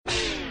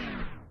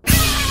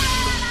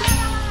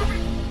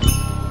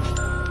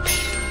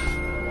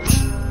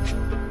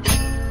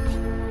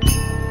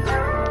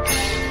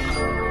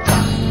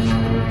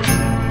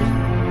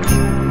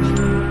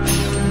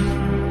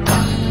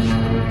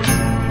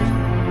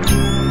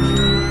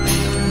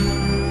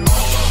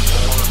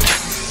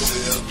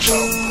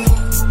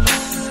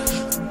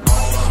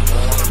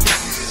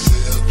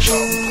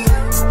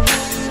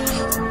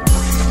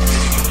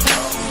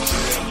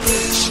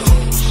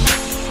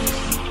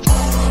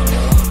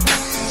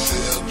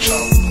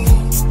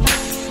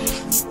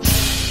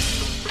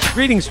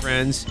Greetings,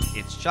 friends.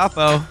 It's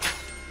Chapo.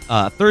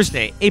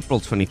 Thursday, April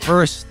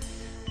 21st.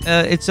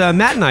 It's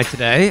Matt and I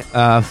today.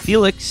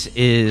 Felix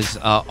is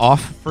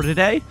off for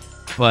today,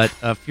 but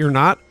if you're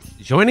not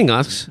joining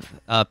us,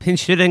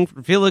 pinch hitting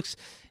for Felix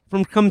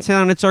from Come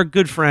Town, it's our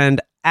good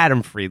friend,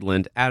 Adam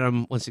Friedland.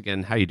 Adam, once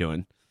again, how you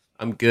doing?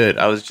 I'm good.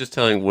 I was just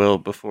telling Will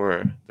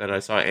before that I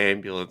saw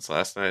Ambulance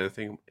last night. I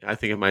think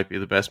it might be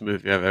the best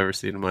movie I've ever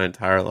seen in my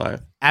entire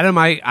life. Adam,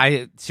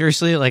 I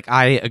seriously,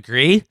 I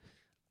agree.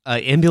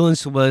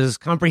 Ambulance was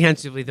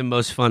comprehensively the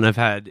most fun I've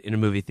had in a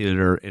movie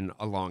theater in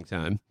a long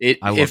time. It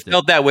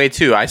felt that way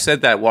too. I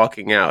said that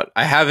walking out.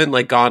 I haven't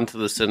gone to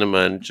the cinema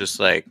and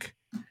just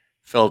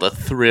felt a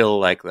thrill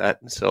like that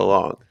in so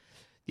long.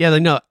 Yeah,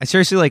 no, I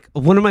seriously,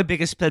 one of my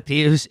biggest pet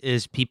peeves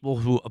is people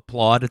who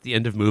applaud at the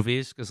end of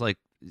movies because,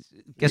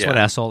 guess what,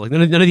 asshole?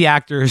 None of the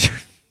actors,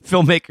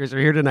 filmmakers are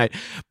here tonight.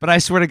 But I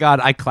swear to God,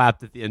 I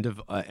clapped at the end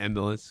of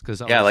Ambulance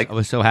because I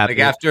was so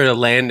happy. After the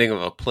landing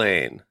of a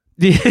plane.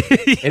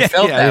 It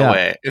felt that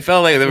way. It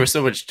felt like there was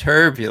so much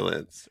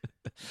turbulence.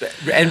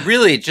 And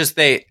really,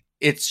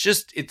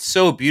 it's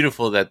so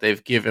beautiful that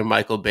they've given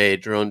Michael Bay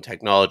drone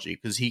technology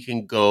because he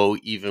can go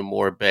even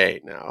more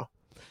Bay now.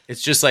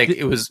 It's just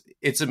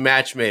it's a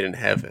match made in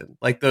heaven.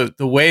 The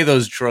way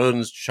those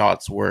drone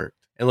shots worked.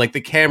 And the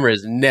camera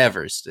is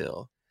never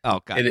still. Oh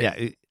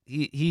God,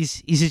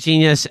 he's a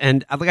genius.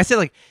 And like I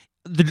said,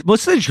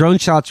 most of the drone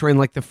shots were in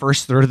the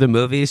first third of the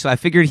movie, so I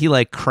figured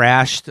he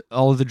crashed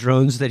all of the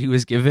drones that he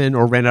was given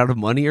or ran out of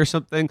money or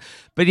something.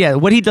 But yeah,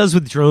 what he does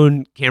with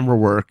drone camera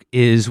work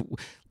is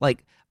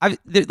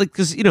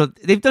because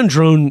they've done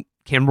drone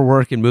camera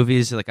work in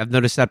movies. I've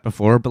noticed that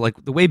before, but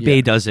the way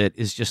Bay does it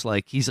is just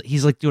he's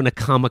doing a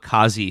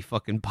kamikaze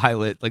fucking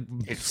pilot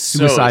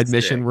suicide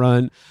mission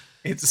run.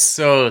 It's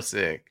so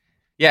sick.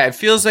 Yeah, it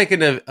feels like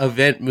an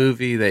event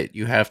movie that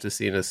you have to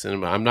see in a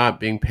cinema. I'm not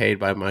being paid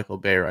by Michael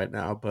Bay right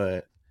now,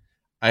 but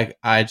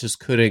I just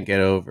couldn't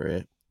get over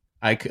it.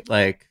 I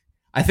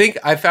think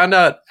I found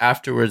out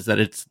afterwards that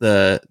it's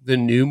the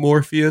new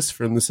Morpheus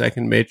from the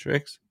second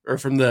Matrix, or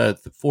from the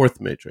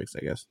fourth Matrix, I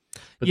guess.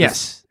 But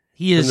yes,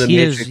 he is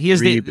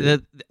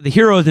the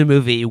hero of the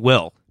movie,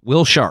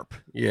 Will Sharp.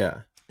 Yeah,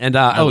 and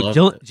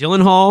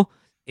Gyllenhaal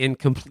in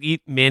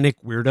complete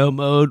manic weirdo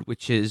mode,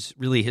 which is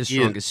really his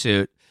strongest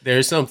suit.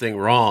 There's something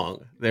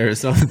wrong.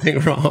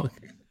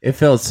 It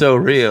felt so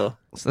real.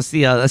 So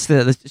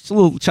that's just a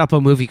little Chapo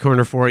movie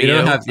corner for you.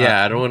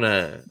 I don't want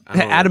to.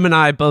 Adam and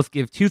I both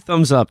give 2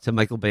 thumbs up to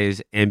Michael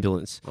Bay's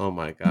Ambulance. Oh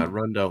my God,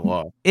 run, don't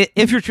walk.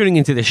 If you're tuning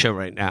into the show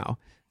right now,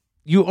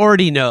 you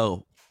already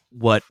know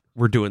what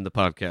we're doing the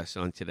podcast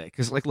on today.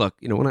 Because look,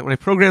 when I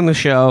program the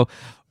show,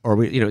 or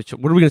what are we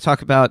going to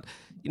talk about?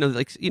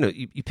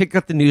 You pick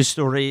up the news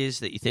stories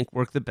that you think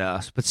work the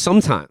best, but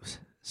sometimes.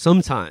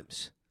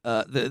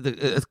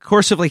 The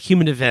course of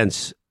human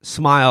events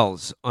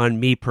smiles on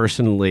me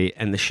personally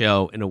and the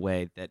show in a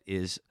way that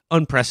is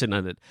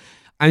unprecedented.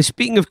 I'm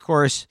speaking, of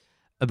course,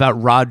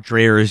 about Rod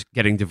Dreher's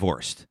getting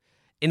divorced.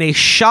 In a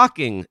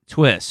shocking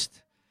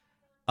twist,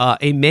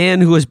 a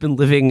man who has been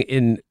living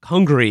in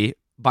Hungary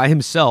by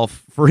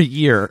himself for a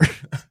year,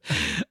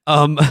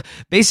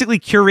 basically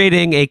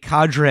curating a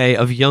cadre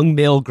of young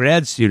male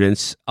grad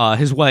students,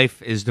 his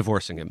wife is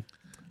divorcing him.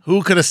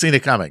 Who could have seen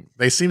it coming?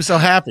 They seem so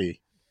happy.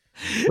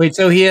 Wait,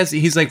 so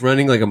he's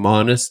running a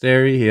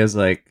monastery. He has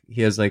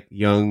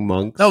young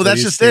monks. No,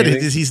 that's just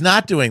it. He's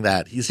not doing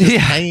that. He's just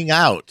hanging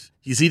out.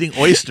 He's eating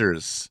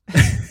oysters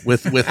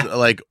with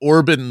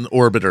Orban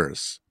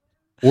orbiters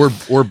or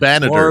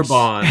Orbanitors.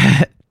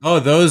 Orban. Oh,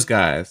 those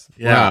guys.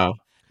 Yeah. Wow.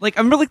 I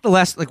remember one of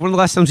the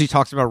last times he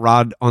talked about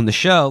Rod on the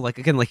show.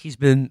 He's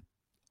been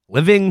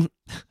living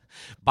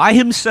by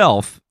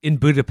himself in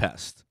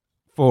Budapest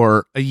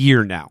for a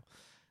year now.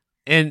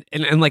 And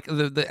I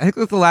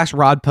think the last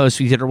Rod post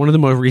we did, or one of the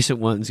more recent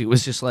ones, he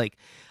was just I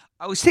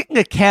was taking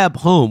a cab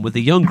home with a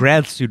young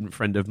grad student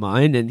friend of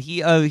mine, and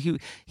he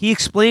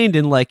explained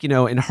in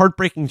in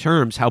heartbreaking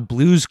terms how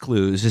Blue's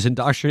Clues is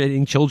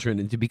indoctrinating children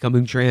into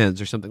becoming trans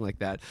or something like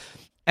that,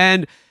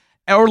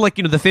 or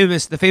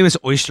the famous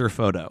oyster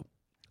photo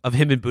of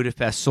him in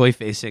Budapest soy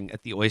facing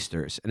at the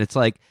oysters, and it's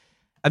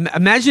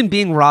imagine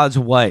being Rod's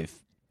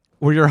wife,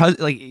 or your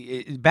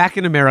husband back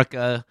in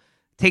America,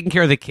 taking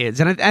care of the kids,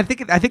 and I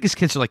think his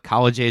kids are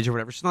college age or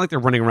whatever. It's not they're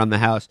running around the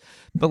house,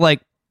 but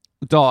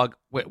dog,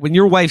 when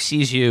your wife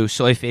sees you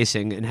soy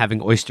facing and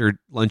having oyster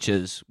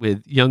lunches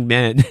with young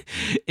men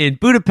in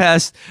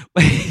Budapest,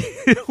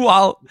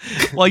 while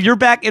you're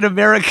back in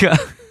America,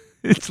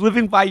 it's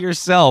living by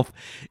yourself.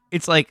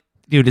 It's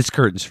dude, it's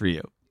curtains for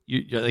you.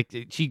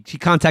 She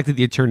contacted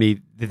the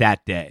attorney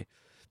that day,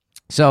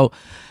 so.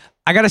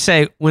 I gotta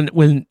say,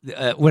 when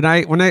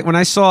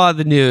I saw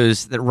the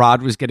news that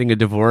Rod was getting a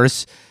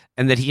divorce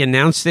and that he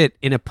announced it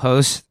in a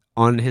post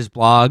on his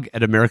blog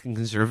at American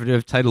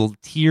Conservative titled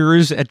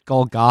 "Tears at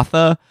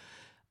Golgotha,"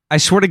 I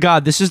swear to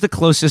God, this is the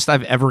closest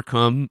I've ever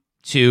come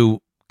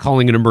to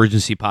calling an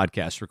emergency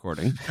podcast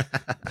recording.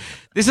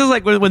 This is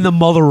when the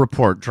Mueller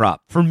report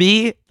dropped. For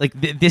me,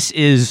 this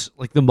is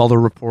the Mueller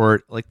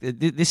report.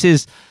 This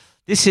is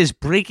this is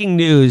breaking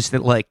news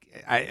that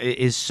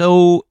is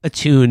so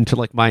attuned to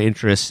like my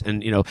interests,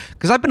 and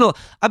because I've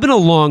been a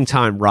long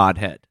time Rod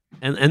head,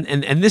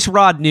 and this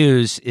Rod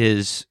news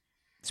is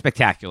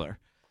spectacular.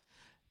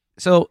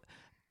 So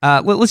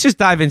let's just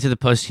dive into the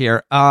post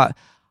here.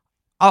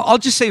 I'll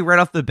just say right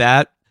off the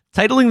bat,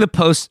 titling the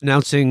post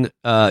announcing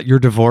your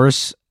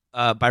divorce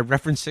by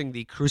referencing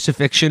the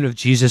crucifixion of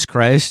Jesus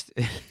Christ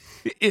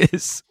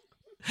is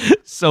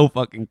so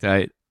fucking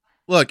tight.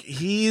 Look,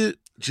 he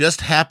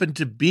just happened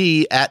to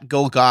be at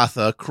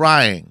Golgotha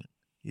crying.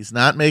 He's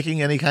not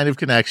making any kind of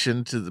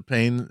connection to the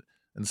pain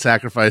and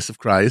sacrifice of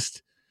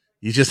Christ.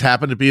 He just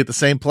happened to be at the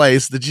same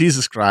place that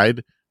Jesus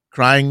cried,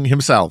 crying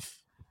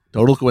himself.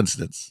 Total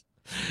coincidence.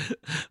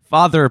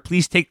 Father,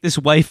 please take this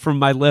wife from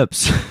my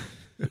lips.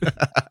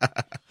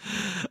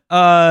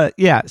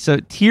 Yeah, so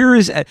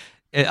tears at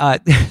I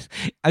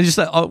just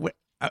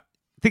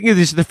thinking of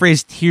this, the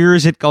phrase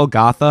 "tears at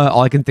Golgotha."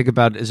 All I can think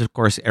about is, of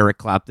course, Eric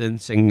Clapton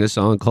singing a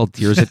song called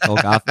 "Tears at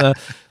Golgotha."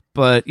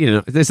 But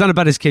it's not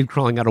about his kid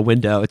crawling out a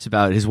window; it's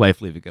about his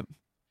wife leaving him.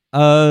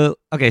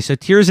 Okay, so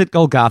 "Tears at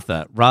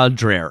Golgotha." Rod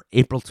Dreher,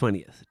 April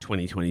 20th,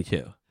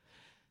 2022.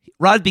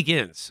 Rod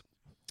begins.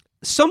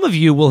 Some of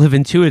you will have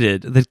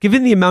intuited that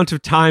given the amount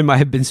of time I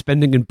have been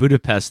spending in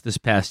Budapest this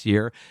past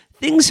year,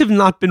 things have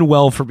not been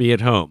well for me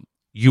at home.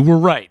 You were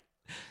right.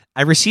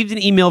 I received an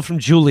email from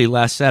Julie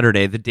last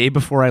Saturday, the day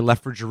before I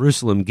left for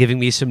Jerusalem, giving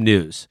me some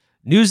news.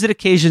 News that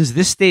occasions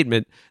this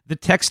statement, the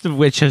text of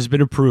which has been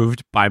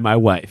approved by my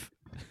wife.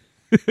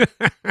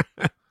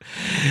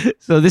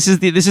 So this is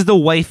the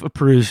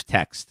wife-approved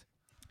text.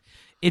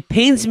 It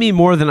pains me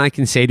more than I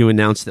can say to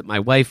announce that my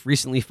wife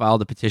recently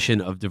filed a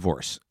petition of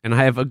divorce, and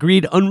I have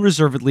agreed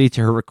unreservedly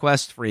to her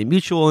request for a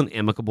mutual and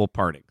amicable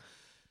parting.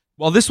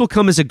 While this will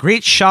come as a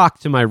great shock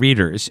to my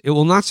readers, it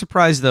will not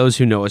surprise those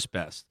who know us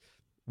best.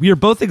 We are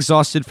both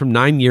exhausted from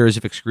 9 years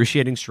of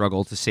excruciating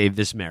struggle to save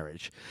this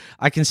marriage.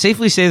 I can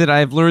safely say that I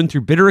have learned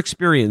through bitter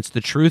experience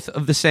the truth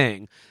of the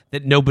saying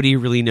that nobody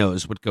really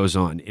knows what goes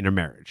on in a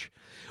marriage.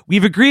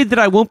 We've agreed that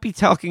I won't be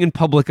talking in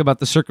public about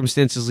the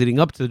circumstances leading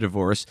up to the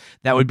divorce.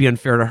 That would be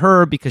unfair to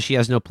her because she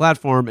has no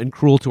platform and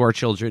cruel to our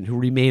children who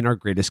remain our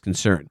greatest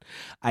concern.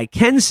 I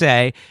can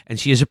say, and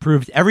she has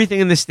approved everything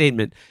in this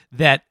statement,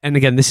 that, and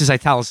again, this is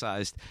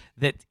italicized,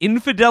 that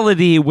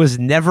infidelity was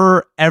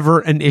never, ever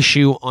an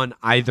issue on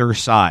either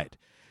side.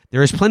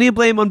 There is plenty of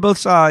blame on both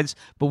sides,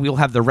 but we'll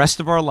have the rest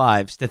of our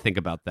lives to think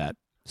about that.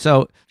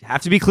 So,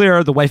 have to be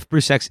clear, the wife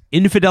approved sex.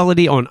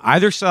 Infidelity on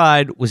either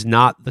side was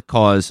not the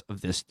cause of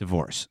this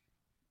divorce.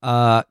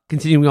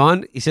 Continuing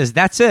on, he says,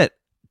 that's it.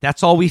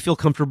 That's all we feel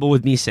comfortable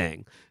with me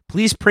saying.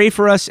 Please pray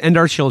for us and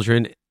our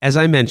children. As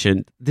I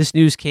mentioned, this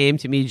news came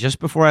to me just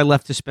before I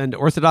left to spend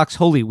Orthodox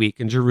Holy Week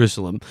in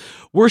Jerusalem,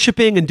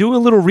 worshiping and doing a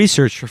little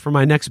research for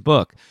my next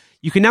book.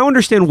 You can now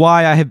understand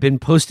why I have been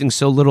posting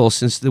so little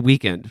since the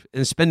weekend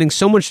and spending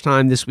so much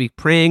time this week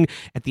praying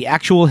at the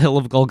actual hill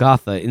of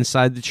Golgotha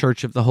inside the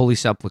Church of the Holy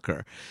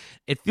Sepulchre.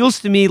 It feels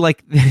to me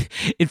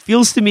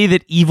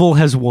that evil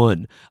has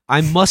won.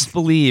 I must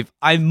believe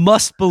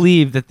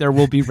that there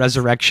will be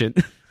resurrection.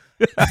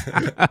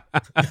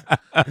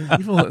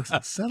 Evil,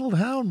 settle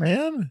down,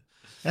 man.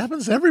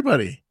 Happens to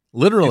everybody.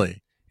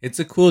 Literally. It's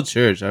a cool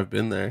church. I've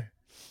been there.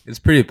 It's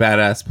a pretty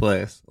badass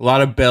place. A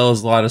lot of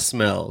bells, a lot of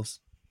smells.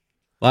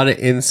 A lot of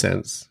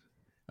incense.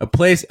 A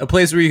place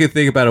where you could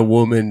think about a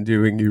woman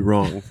doing you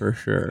wrong, for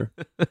sure.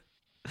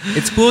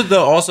 It's cool,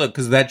 though, also,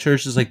 because that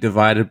church is,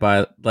 divided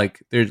by,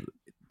 there's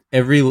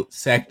every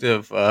sect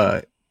of,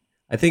 I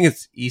think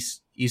it's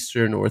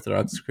Eastern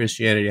Orthodox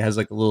Christianity has,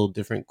 a little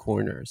different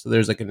corner. So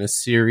there's, an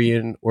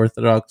Assyrian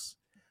Orthodox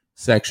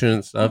section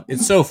and stuff.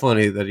 It's so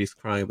funny that he's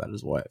crying about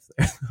his wife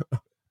there.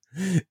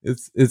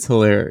 It's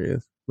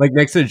hilarious.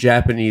 Next to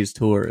Japanese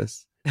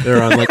tourists.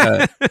 They're on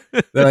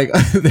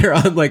they're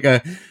on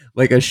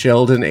a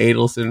Sheldon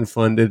Adelson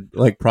funded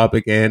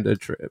propaganda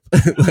trip.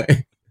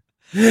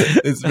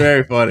 It's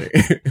very funny.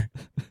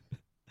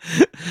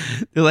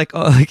 They're like,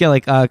 oh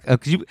yeah,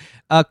 could you?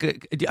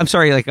 I'm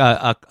sorry,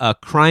 a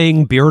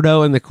crying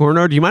beardo in the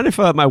corner. Do you mind if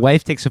my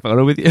wife takes a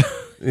photo with you?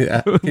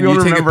 Yeah, can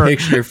you take a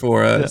picture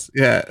for us?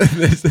 Yeah,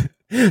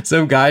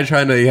 some guy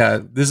trying to.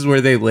 Yeah, this is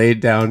where they laid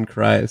down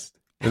Christ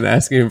and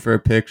asking him for a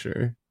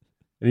picture.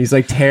 And he's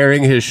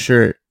tearing his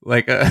shirt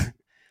like a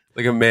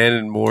man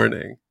in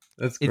mourning.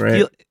 That's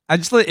great.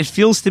 It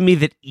feels to me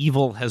that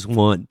evil has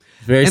won.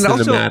 Very and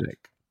cinematic. Also,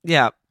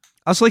 yeah.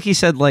 Also, like he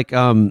said,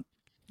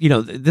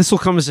 this will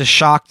come as a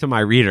shock to my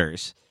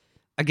readers.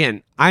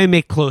 Again, I am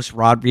a close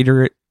Rod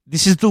reader.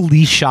 This is the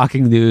least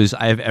shocking news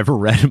I have ever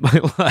read in my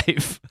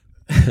life.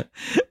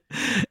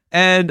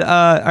 And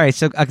all right,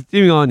 so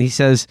continuing on, he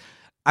says,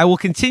 I will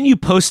continue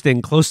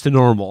posting close to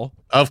normal.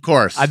 Of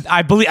course.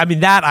 I believe. I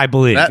mean, that I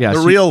believe.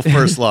 The real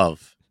first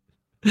love.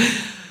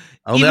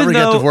 I'll never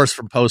get divorced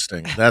from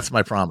posting. That's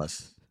my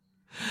promise.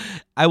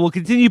 I will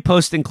continue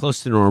posting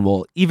close to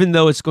normal, even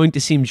though it's going to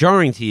seem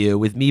jarring to you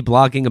with me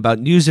blogging about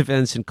news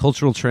events and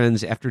cultural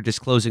trends after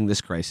disclosing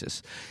this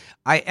crisis.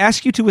 I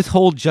ask you to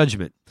withhold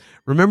judgment.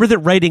 Remember that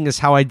writing is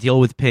how I deal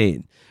with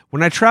pain.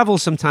 When I travel,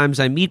 sometimes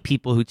I meet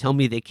people who tell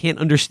me they can't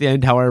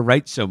understand how I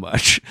write so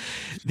much.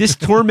 This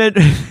torment,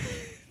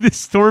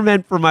 this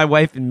torment for my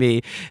wife and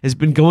me has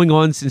been going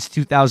on since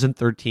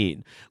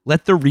 2013.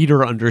 Let the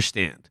reader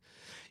understand.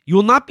 You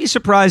will not be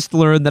surprised to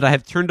learn that I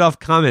have turned off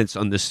comments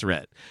on this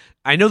thread.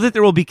 I know that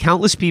there will be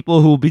countless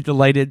people who will be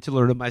delighted to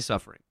learn of my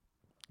suffering.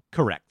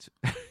 Correct.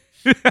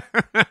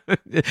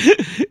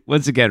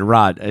 Once again,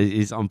 Rod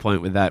is on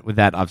point with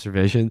that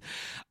observation.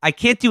 I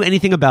can't do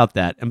anything about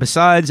that, and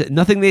besides,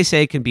 nothing they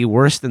say can be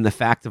worse than the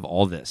fact of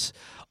all this.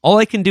 All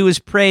I can do is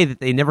pray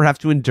that they never have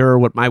to endure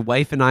what my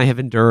wife and I have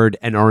endured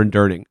and are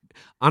enduring.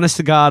 Honest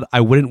to God,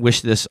 I wouldn't wish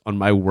this on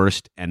my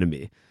worst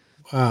enemy.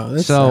 Wow,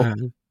 that's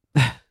sad.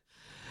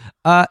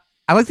 I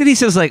like that he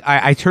says, like,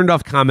 I turned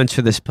off comments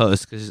for this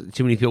post because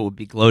too many people would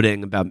be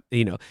gloating about,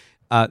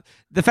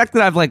 the fact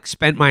that I've like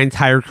spent my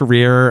entire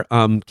career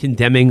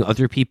condemning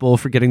other people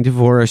for getting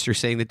divorced or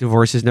saying that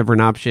divorce is never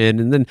an option,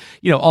 and then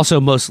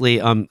also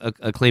mostly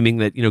claiming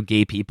that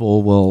gay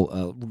people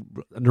will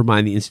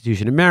undermine the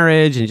institution of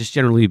marriage, and just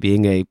generally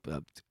being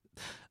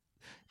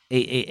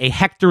a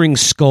hectoring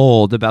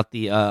scold about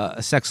the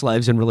sex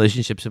lives and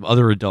relationships of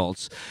other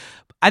adults.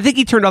 I think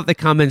he turned off the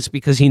comments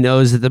because he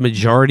knows that the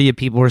majority of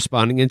people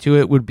responding into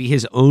it would be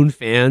his own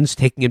fans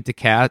taking him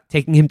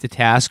to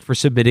task for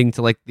submitting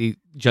to like the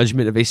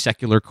judgment of a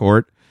secular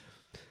court.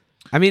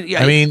 I mean, he's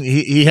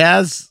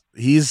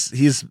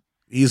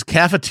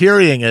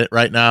cafeteriaing it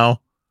right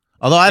now.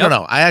 Although I don't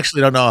know, I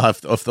actually don't know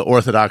if the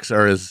Orthodox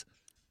are as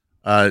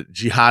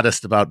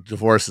jihadist about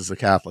divorce as the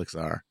Catholics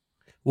are.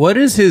 What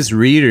is his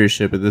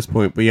readership at this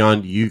point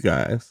beyond you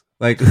guys?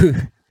 Like who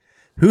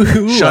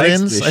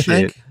likes this shit? I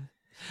think.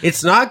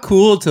 It's not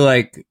cool to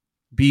like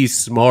be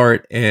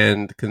smart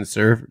and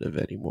conservative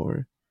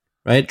anymore,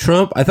 right?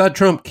 I thought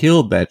Trump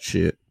killed that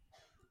shit.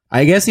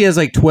 I guess he has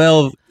like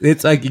 12.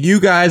 It's like you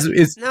guys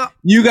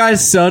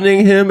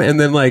sunning him and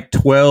then like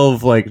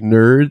 12 like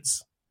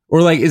nerds,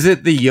 or like is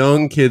it the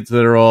young kids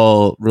that are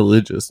all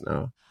religious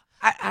now?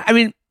 I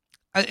mean,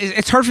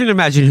 it's hard for me to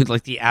imagine who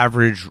like the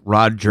average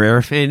Rod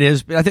Dreher fan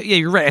is, but I think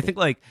you're right. I think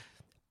like.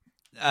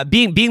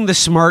 Being the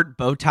smart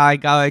bow tie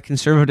guy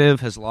conservative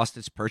has lost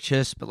its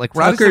purchase, but like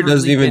Tucker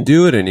doesn't even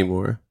do it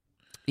anymore.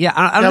 Yeah,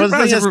 I don't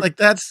know. Like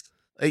that's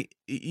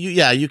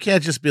you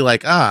can't just be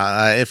like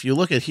if you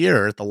look at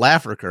here at the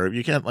Laffer curve,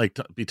 you can't like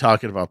be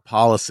talking about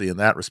policy in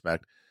that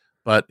respect.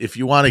 But if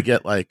you want to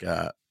get like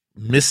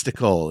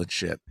mystical and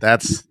shit,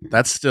 that's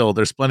still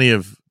there's plenty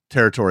of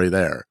territory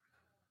there.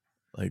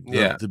 Like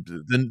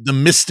the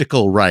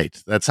mystical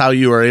right. That's how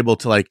you are able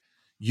to like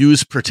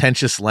use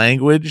pretentious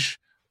language,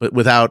 but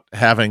without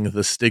having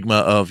the stigma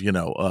of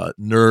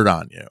nerd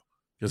on you,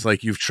 because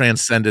like you've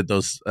transcended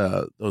those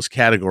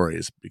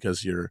categories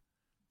because you're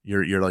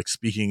like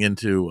speaking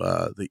into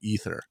the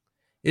ether.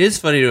 It is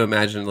funny to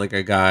imagine like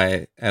a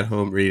guy at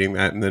home reading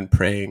that and then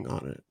praying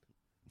on it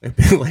and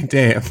being like,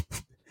 "Damn,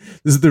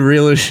 this is the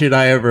realest shit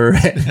I ever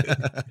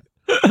read."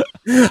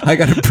 I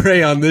gotta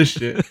pray on this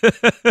shit.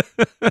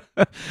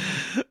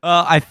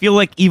 I feel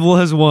like evil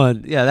has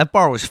won. Yeah, that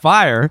bar was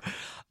fire.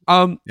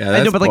 Yeah, that's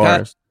I know, but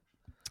bars.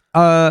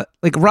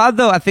 Like Rod,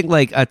 though, I think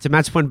like to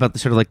Matt's point about the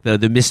sort of like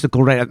the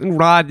mystical, right? I think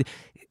Rod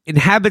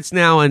inhabits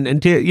now, and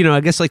I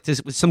guess like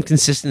this with some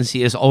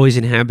consistency has always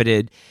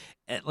inhabited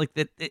like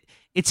that.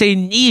 It's a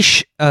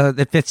niche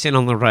that fits in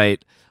on the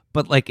right,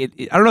 but like I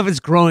don't know if it's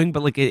growing,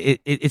 but like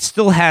it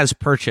still has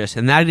purchase,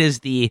 and that is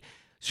the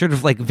sort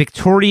of like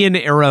Victorian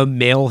era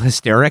male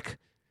hysteric.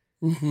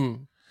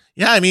 Mm-hmm.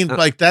 Yeah, I mean,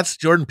 like that's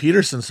Jordan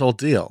Peterson's whole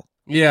deal.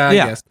 Yeah, I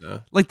guess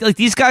so. Like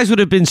these guys would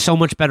have been so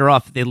much better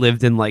off if they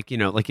lived in like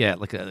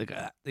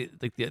the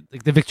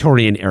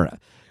Victorian era.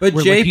 But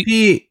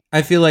JP,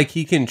 I feel like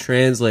he can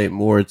translate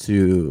more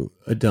to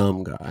a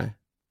dumb guy.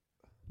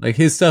 Like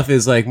his stuff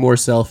is like more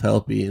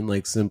self-helpy and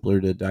like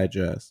simpler to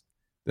digest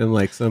than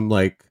like some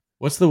like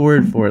what's the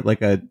word for it?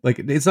 Like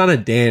it's not a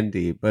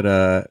dandy,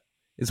 but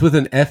it's with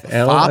an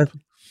FL.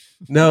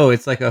 No,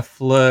 it's like a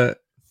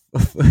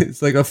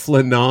it's like a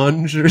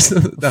flanange or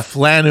something. A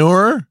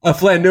flaneur? A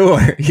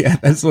flaneur. Yeah,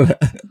 that's what.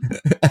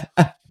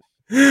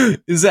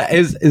 Is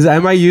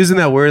am I using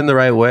that word in the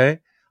right way?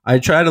 I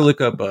try to look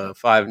up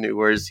 5 new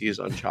words to use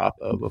on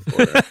Chapo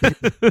before.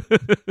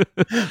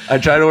 I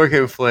try to work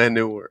in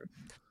flaneur.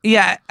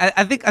 Yeah,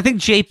 I think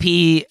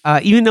JP,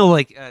 even though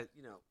like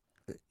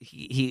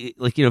he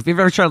like if you've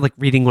ever tried like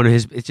reading one of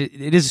his,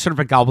 it is sort of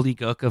a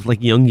gobbledygook of like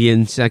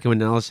Jungian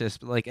psychoanalysis,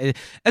 but like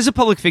as a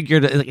public figure,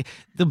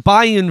 the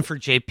buy-in for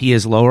JP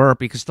is lower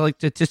because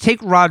to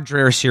take Rod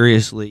Dreher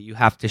seriously, you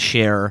have to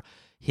share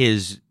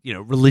his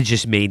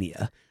religious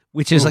mania,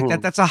 which is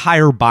like that's a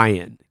higher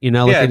buy-in.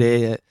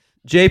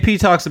 JP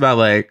talks about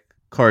like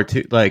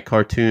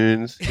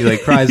cartoons. He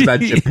like cries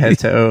about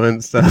Geppetto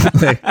and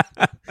stuff. Like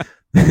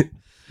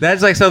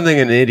that's like something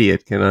an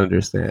idiot can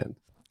understand.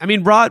 I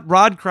mean,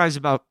 Rod cries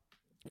about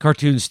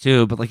cartoons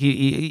too, but like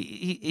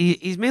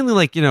he's mainly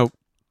like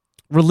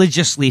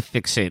religiously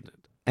fixated,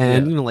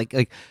 and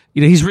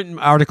he's written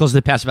articles in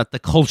the past about the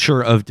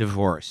culture of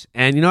divorce,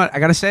 and you know what I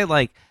gotta say,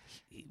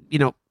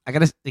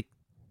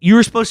 you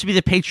were supposed to be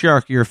the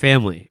patriarch of your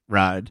family,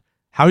 Rod.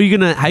 How are you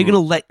gonna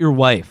let your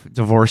wife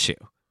divorce you?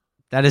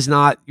 That is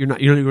not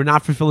you're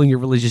not fulfilling your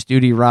religious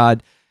duty,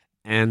 Rod.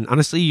 And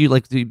honestly, you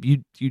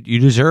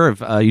deserve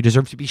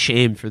to be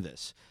shamed for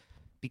this,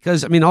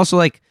 because I mean, also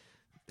like,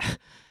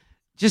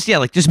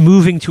 just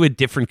moving to a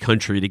different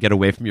country to get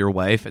away from your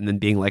wife, and then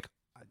being like,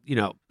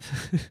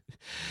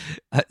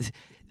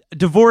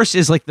 divorce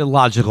is like the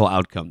logical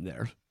outcome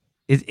there.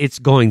 It's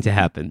going to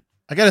happen.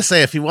 I gotta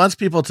say, if he wants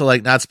people to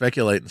like not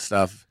speculate and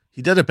stuff,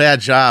 he did a bad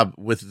job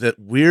with the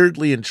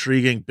weirdly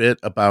intriguing bit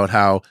about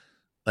how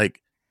like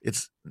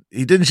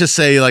he didn't just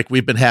say like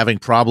we've been having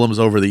problems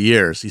over the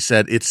years. He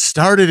said it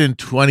started in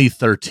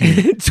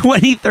 2013.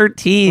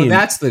 2013. Well,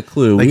 that's the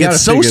clue. Like, we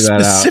it's so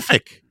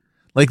specific.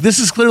 Like, this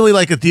is clearly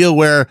like a deal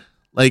where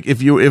like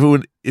if you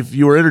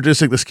were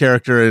introducing this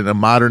character in a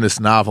modernist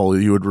novel,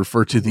 you would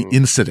refer to the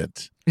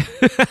incident.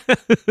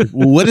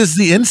 What is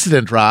the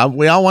incident, Rob?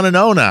 We all want to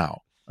know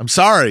now. I'm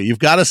sorry, you've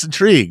got us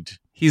intrigued.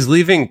 He's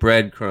leaving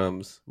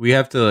breadcrumbs. We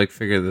have to like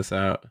figure this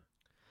out.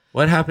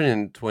 What happened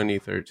in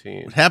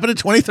 2013? What happened in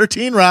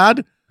 2013,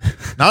 Rod?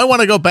 Now I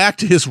want to go back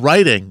to his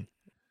writing.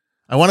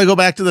 I want to go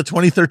back to the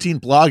 2013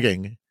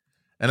 blogging,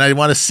 and I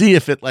want to see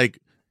if it like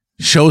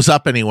shows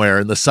up anywhere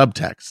in the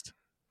subtext.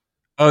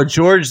 Oh,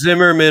 George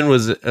Zimmerman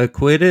was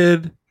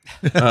acquitted.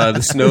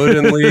 The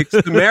Snowden leaks.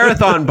 The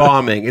marathon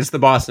bombing. It's the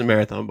Boston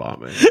Marathon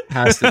bombing.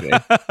 Has to be.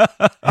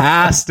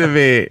 Has to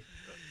be.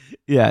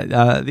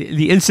 Yeah,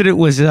 the incident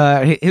was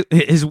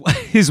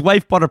his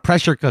wife bought a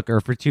pressure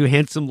cooker for two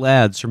handsome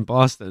lads from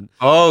Boston.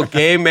 Oh,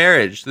 gay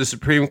marriage. The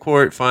Supreme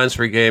Court finds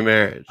for gay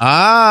marriage.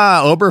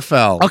 Ah,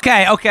 Oberfeld.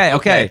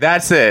 Okay.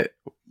 That's it.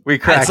 We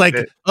cracked It's like,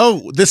 it.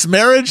 oh, this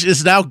marriage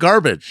is now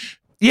garbage.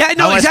 Yeah,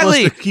 no, How am I supposed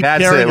exactly. to keep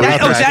That's caring it. about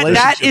this that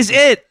relationship? is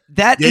it.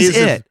 That is Gays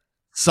have it.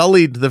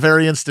 Sullied the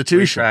very We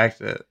institution.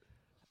 cracked it.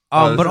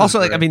 But this also,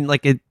 is like, great. I mean,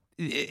 like it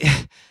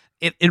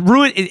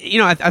ruined.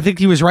 I think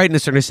he was right in a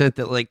certain extent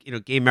that, like,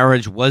 gay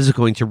marriage was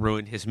going to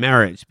ruin his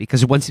marriage,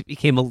 because once it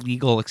became a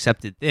legal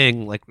accepted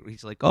thing, like,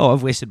 he's like, oh,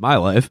 I've wasted my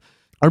life.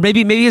 Or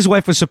maybe his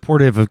wife was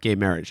supportive of gay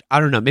marriage. I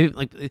don't know. Maybe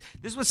like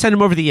this is what sent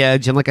him over the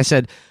edge. And like I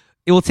said,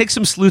 it will take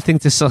some sleuthing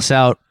to suss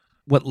out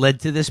what led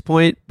to this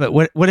point. But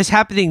what is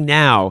happening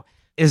now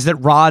is that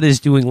Rod is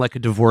doing like a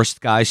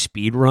divorced guy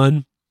speed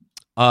run.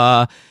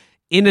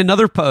 In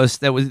another post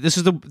this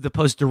is the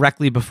post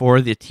directly before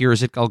the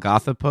Tears at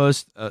Golgotha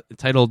post,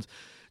 entitled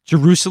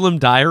Jerusalem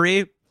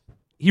Diary.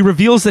 He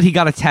reveals that he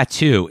got a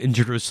tattoo in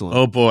Jerusalem.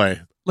 Oh boy,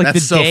 Like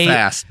that's the so day-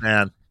 fast,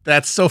 man.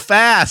 That's so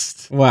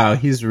fast. Wow,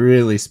 he's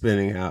really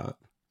spinning out.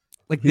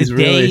 Like He's the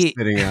really day,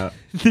 spinning out.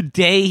 the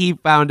day he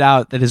found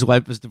out that his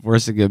wife was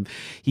divorcing him,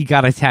 he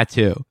got a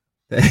tattoo.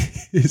 And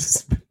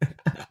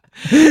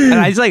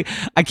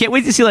I can't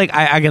wait to see, like,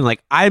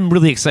 I'm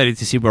really excited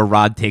to see where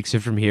Rod takes it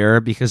from here,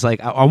 because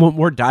like I want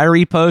more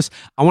diary posts.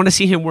 I want to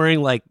see him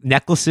wearing like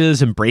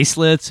necklaces and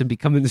bracelets and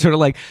becoming sort of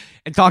like,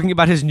 and talking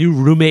about his new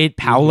roommate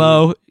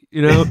Paolo,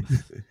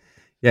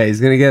 Yeah,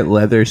 he's going to get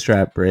leather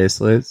strap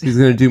bracelets. He's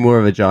going to do more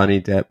of a Johnny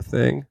Depp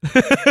thing.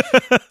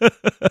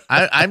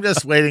 I'm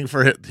just waiting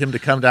for him to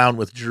come down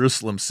with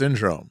Jerusalem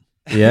syndrome.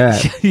 Yeah.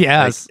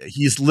 Yes. Like,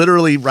 he's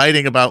literally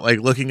writing about like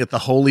looking at the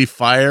holy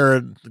fire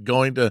and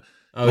going to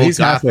He's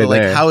Golgotha. halfway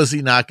Like, there. how is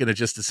he not going to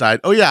just decide,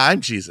 oh yeah, I'm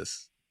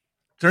Jesus?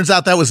 Turns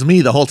out that was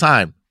me the whole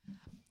time.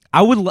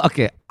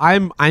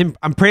 I'm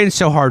praying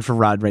so hard for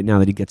Rod right now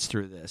that he gets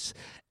through this.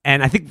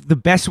 And I think the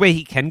best way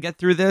he can get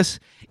through this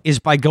is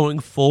by going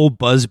full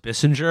Buzz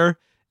Bissinger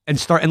and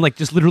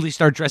just literally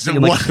start dressing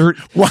in like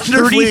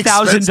Wonderfully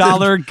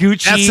 $30,000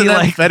 Gucci S&M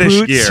like fetish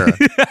boots.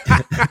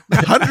 gear.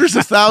 Hundreds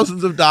of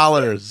thousands of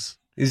dollars.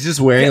 He's just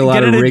wearing a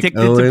lot of Rick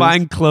addicted Owens. to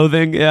buying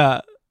clothing.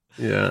 Yeah.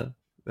 Yeah.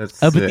 That's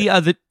But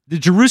sick. the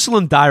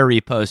Jerusalem Diary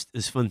post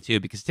is fun too,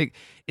 because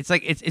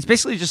it's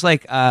basically just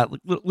like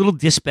little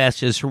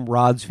dispatches from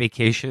Rod's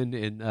vacation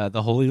in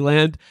the Holy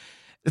Land.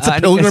 It's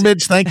a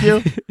pilgrimage, thank you.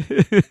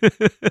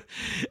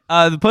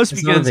 The post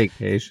It's not a begins,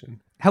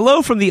 vacation.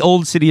 hello from the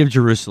old city of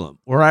Jerusalem,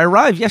 where I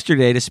arrived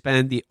yesterday to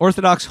spend the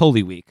Orthodox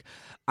Holy Week.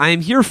 I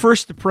am here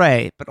first to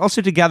pray, but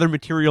also to gather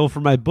material for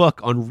my book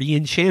on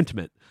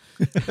re-enchantment.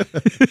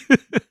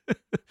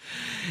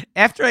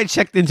 After I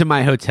checked into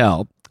my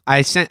hotel,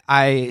 I sent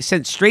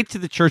straight to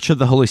the Church of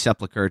the Holy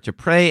Sepulchre to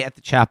pray at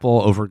the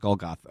chapel over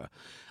Golgotha.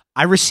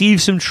 I received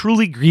some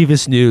truly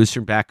grievous news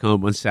from back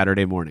home on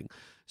Saturday morning.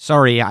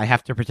 Sorry, I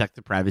have to protect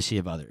the privacy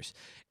of others.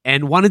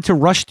 And wanted to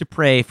rush to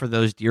pray for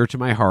those dear to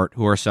my heart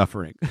who are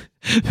suffering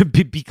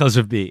because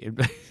of me.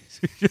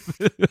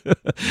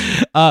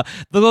 The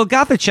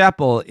Golgotha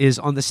Chapel is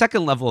on the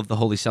second level of the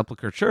Holy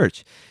Sepulchre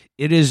Church.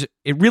 It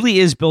really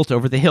is built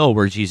over the hill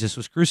where Jesus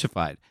was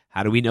crucified.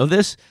 How do we know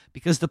this?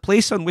 Because the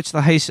place on which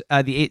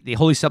the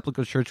Holy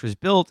Sepulchre Church was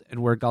built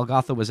and where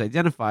Golgotha was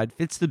identified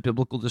fits the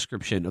biblical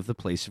description of the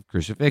place of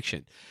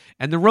crucifixion.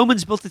 And the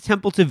Romans built a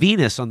temple to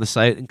Venus on the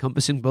site,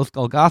 encompassing both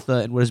Golgotha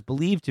and what is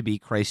believed to be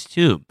Christ's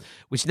tomb,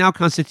 which now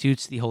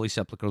constitutes the Holy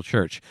Sepulchre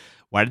Church.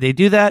 Why did they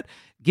do that?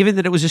 given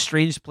that it was a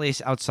strange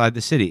place outside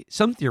the city.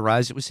 Some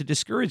theorize it was to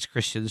discourage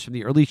Christians from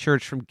the early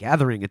church from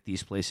gathering at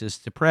these places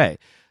to pray.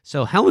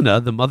 So Helena,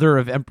 the mother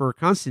of Emperor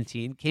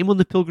Constantine, came on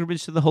the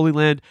pilgrimage to the Holy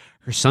Land.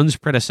 Her son's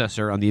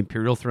predecessor on the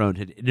imperial throne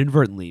had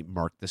inadvertently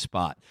marked the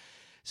spot.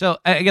 So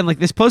again, like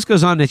this post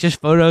goes on, it's just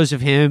photos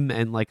of him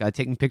and like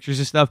taking pictures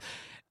and stuff.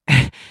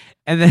 And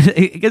then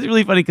it gets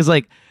really funny because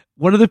like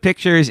one of the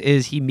pictures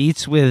is he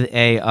meets with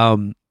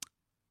a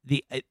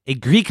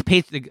Greek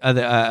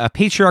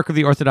patriarch of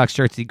the Orthodox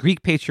Church, the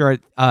Greek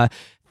patriarch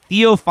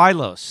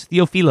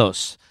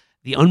Theophilos,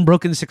 the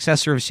unbroken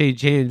successor of St.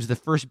 James, the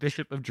first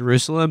bishop of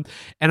Jerusalem.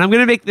 And I'm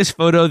going to make this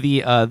photo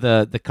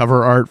the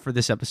cover art for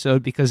this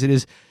episode because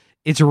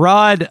it's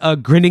Rod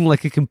grinning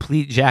like a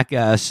complete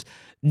jackass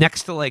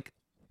next to like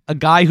a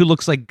guy who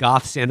looks like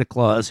goth Santa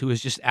Claus who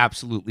is just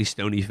absolutely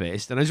stony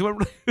faced. And I just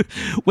wonder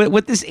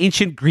what this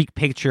ancient Greek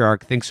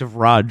patriarch thinks of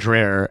Rod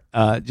Dreher,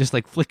 just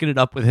like flicking it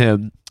up with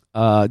him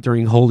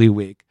during Holy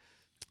Week.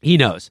 He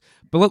knows.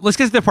 But let's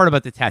get to the part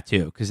about the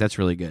tattoo because that's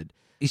really good.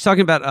 He's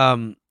talking about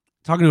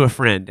talking to a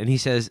friend, and he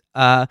says,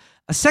 a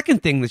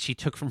second thing that she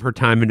took from her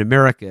time in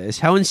America is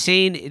how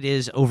insane it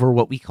is over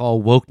what we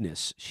call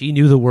wokeness. She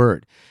knew the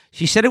word.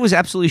 She said it was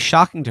absolutely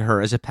shocking to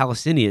her as a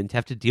Palestinian to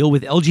have to deal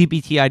with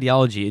LGBT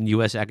ideology in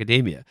U.S.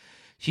 academia.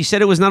 She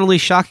said it was not only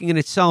shocking in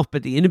itself,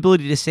 but the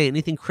inability to say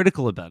anything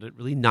critical about it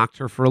really knocked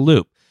her for a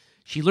loop.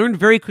 She learned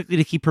very quickly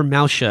to keep her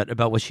mouth shut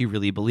about what she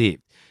really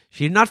believed.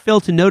 She did not fail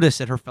to notice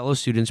that her fellow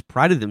students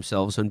prided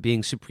themselves on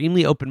being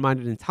supremely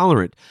open-minded and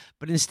tolerant,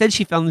 but instead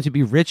she found them to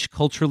be rich,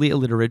 culturally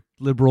illiterate,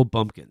 liberal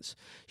bumpkins.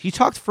 She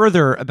talked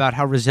further about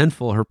how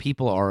resentful her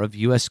people are of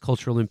U.S.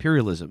 cultural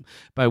imperialism,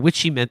 by which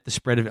she meant the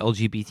spread of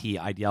LGBT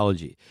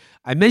ideology.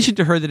 I mentioned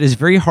to her that it is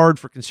very hard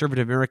for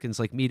conservative Americans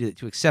like me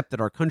to accept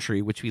that our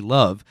country, which we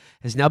love,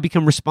 has now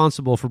become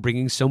responsible for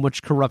bringing so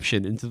much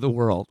corruption into the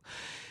world.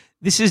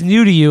 This is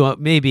new to you,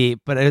 maybe,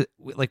 but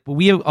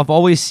we have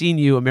always seen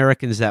you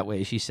Americans that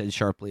way, she said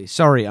sharply.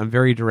 Sorry, I'm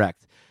very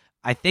direct.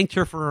 I thanked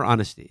her for her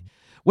honesty.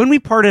 When we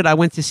parted, I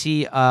went to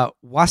see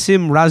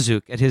Wasim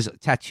Razuk at his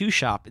tattoo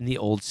shop in the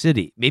Old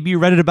City. Maybe you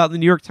read it about in the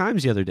New York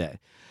Times the other day.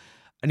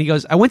 And he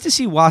goes, I went to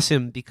see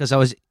Wasim because I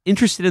was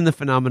interested in the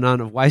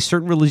phenomenon of why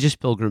certain religious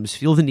pilgrims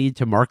feel the need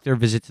to mark their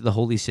visit to the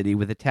Holy City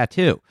with a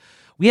tattoo.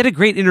 We had a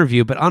great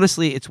interview, but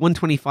honestly, it's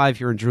 1:25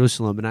 here in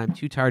Jerusalem, and I'm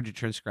too tired to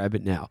transcribe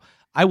it now.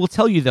 I will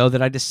tell you, though,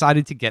 that I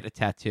decided to get a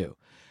tattoo.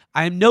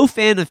 I am no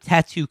fan of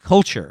tattoo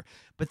culture,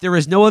 but there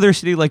is no other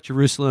city like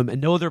Jerusalem and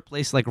no other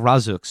place like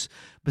Razuk's.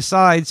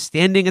 Besides,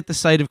 standing at the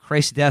site of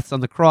Christ's death on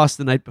the cross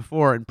the night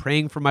before and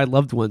praying for my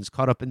loved ones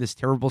caught up in this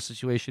terrible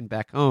situation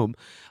back home,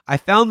 I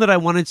found that I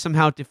wanted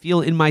somehow to feel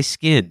in my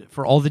skin,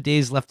 for all the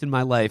days left in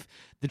my life,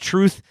 the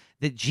truth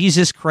that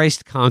Jesus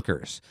Christ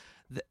conquers.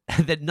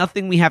 That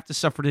nothing we have to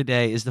suffer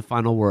today is the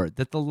final word,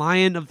 that the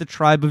Lion of the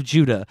tribe of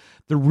Judah,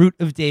 the root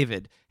of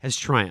David, has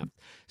triumphed.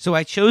 So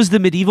I chose the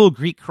medieval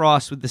Greek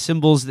cross with the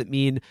symbols that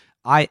mean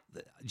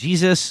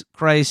Jesus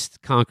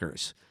Christ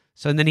conquers.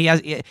 So and then he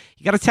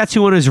got a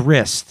tattoo on his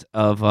wrist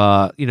of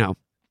and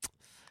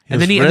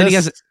then he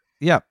has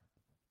yeah.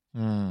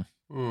 That's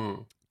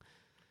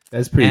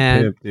pretty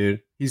pimp, dude.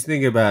 He's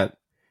thinking about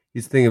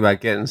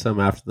getting some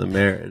after the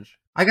marriage.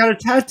 I got a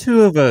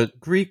tattoo of a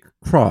Greek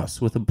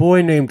cross with a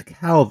boy named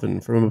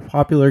Calvin from a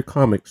popular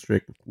comic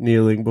strip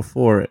kneeling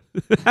before it.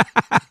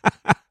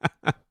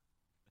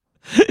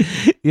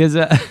 He has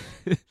a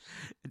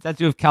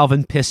tattoo of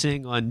Calvin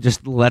pissing on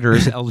just the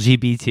letters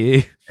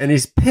LGBT. And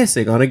he's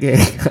pissing on a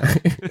gay guy.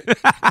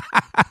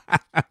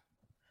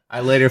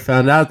 I later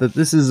found out that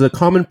this is a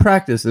common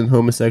practice in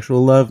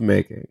homosexual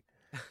lovemaking.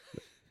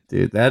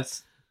 Dude,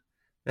 this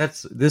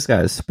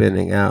guy is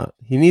spinning out.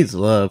 He needs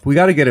love. We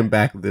got to get him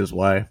back with his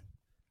wife.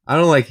 I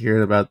don't like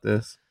hearing about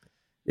this.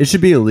 It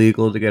should be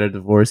illegal to get a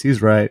divorce.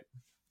 He's right.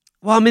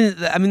 Well, I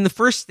mean, the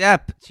first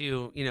step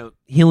to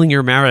healing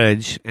your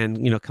marriage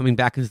and coming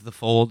back into the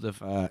fold of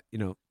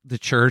the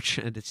church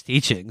and its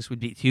teachings would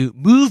be to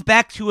move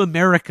back to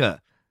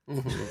America.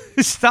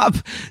 Mm-hmm.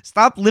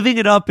 Stop living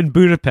it up in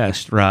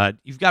Budapest, Rod.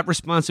 You've got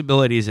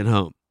responsibilities at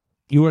home.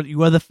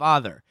 You are the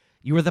father.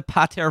 You are the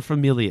pater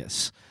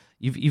familias.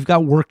 You've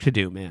got work to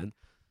do, man.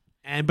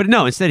 But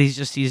no, instead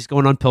he's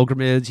going on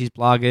pilgrimage, he's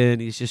blogging,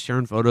 he's just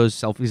sharing photos,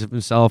 selfies of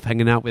himself,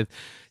 hanging out with,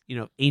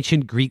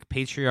 ancient Greek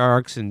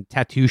patriarchs and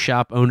tattoo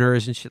shop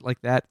owners and shit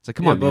like that. It's like,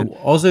 come on, man.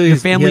 Also, your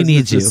family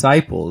needs you.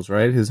 Disciples,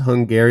 right? His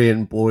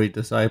Hungarian boy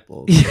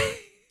disciples.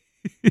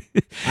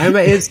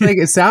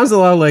 It sounds a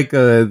lot like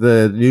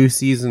the new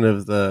season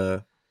of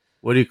the,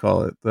 what do you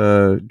call it?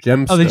 The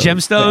Gemstones. Oh, the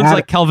Gemstones,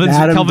 like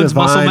Calvin's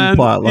muscle man.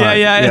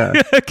 Yeah.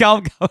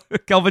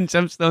 Calvin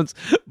Gemstones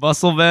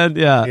muscle man.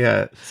 Yeah.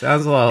 Yeah.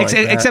 Sounds a lot like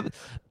that. Except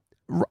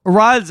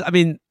Rod's,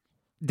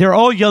 they're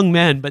all young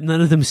men, but none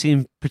of them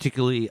seem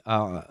particularly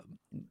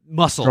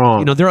muscle.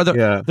 Strong.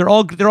 They're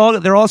all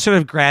sort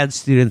of grad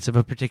students of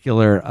a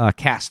particular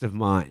cast of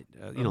mind.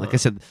 Like I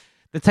said,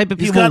 the type of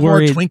people got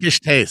worried, more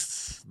twinkish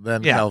tastes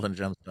than Calvin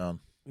Gemstone.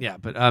 Yeah,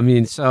 but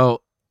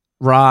so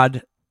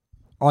Rod,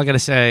 all I gotta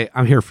say,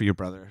 I'm here for you,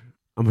 brother.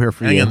 I'm here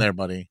for you. Hang in there,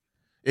 buddy.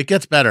 It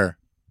gets better.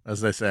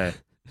 as they say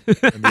in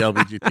the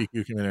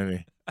LGBTQ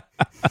community.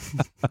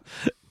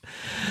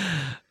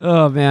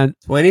 Oh man,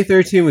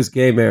 2013 was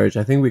gay marriage.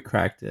 I think we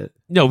cracked it.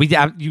 no,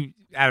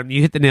 Adam,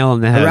 you hit the nail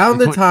on the head. Around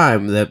the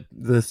time that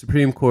the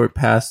Supreme Court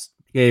passed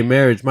gay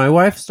marriage, my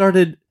wife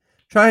started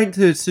trying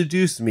to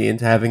seduce me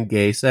into having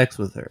gay sex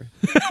with her.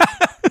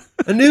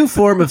 A new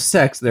form of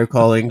sex they're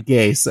calling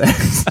gay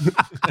sex.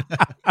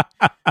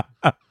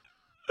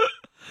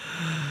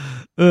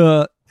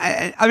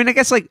 I mean, I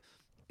guess like,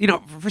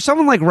 for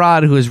someone like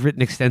Rod, who has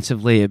written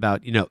extensively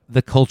about,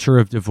 the culture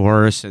of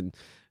divorce and,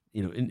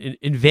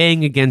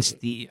 inveighing against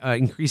the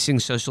increasing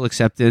social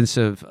acceptance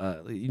of,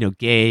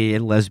 gay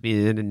and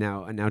lesbian and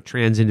now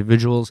trans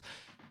individuals,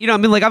 I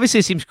mean, like, obviously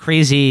it seems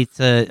crazy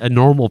to a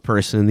normal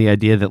person, the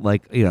idea that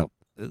like,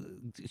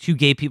 two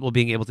gay people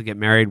being able to get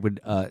married would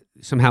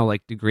somehow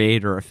like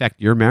degrade or affect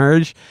your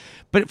marriage.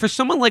 But for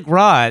someone like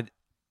Rod,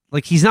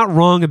 like, he's not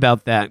wrong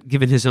about that,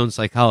 given his own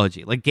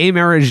psychology. Like, gay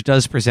marriage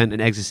does present an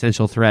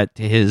existential threat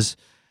to his,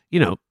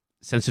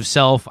 sense of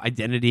self,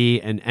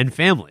 identity, and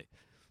family.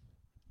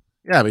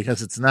 Yeah,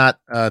 because it's not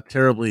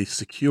terribly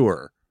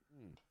secure.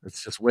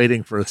 It's just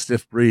waiting for a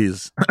stiff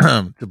breeze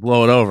to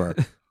blow it over.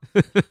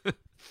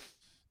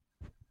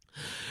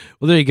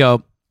 Well, there you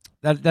go.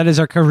 That is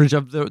our coverage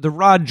of the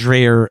Rod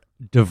Dreher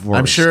divorce.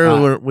 I'm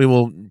sure we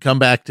will come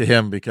back to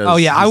him because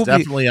he's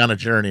definitely on a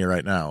journey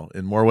right now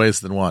in more ways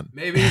than one.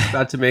 Maybe he's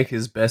about to make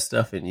his best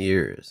stuff in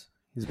years.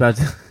 He's about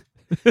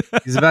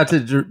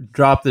to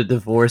drop the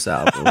divorce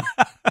album.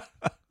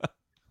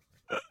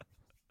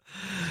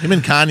 Him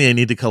and Kanye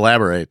need to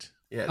collaborate.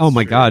 Yeah, oh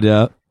my God,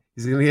 yeah.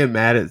 He's gonna get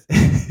mad at.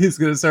 He's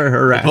gonna start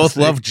harassing. They both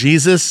love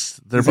Jesus.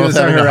 They're both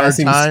having a hard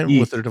time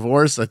with their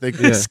divorce. I think.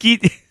 Yeah.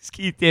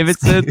 Skeet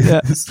Davidson.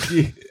 Yeah.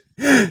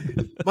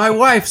 My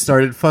wife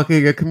started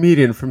fucking a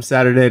comedian from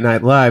Saturday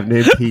Night Live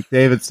named Pete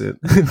Davidson.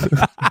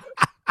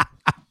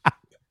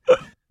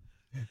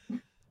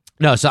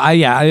 No, so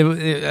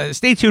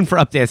stay tuned for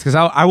updates because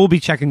I will be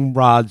checking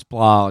Rod's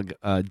blog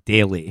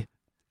daily.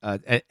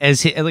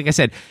 As he, like I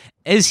said,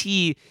 as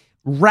he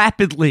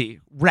rapidly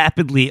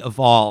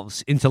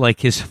evolves into like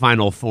his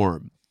final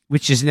form,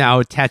 which is now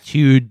a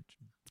tattooed,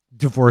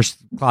 divorced,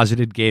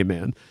 closeted gay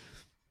man.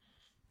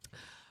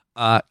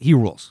 He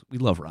rules. We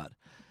love Rod.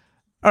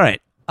 All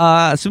right.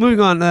 So moving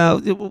on.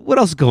 What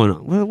else is going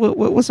on?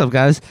 What's up,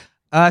 guys?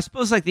 I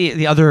suppose like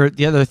the other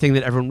thing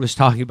that everyone was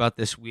talking about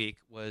this week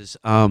was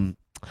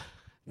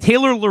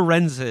Taylor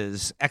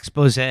Lorenz's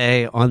expose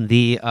on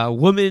the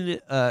woman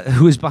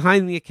who is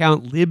behind the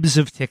account Libs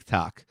of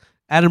TikTok.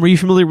 Adam, are you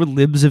familiar with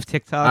Libs of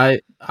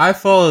TikTok? I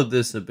followed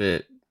this a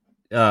bit.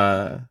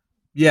 I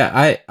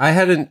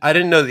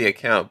didn't know the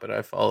account, but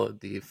I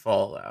followed the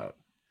fallout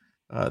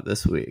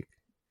this week.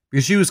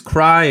 Because she was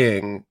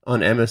crying on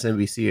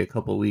MSNBC a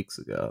couple weeks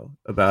ago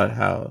about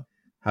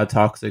how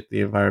toxic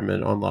the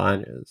environment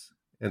online is,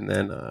 and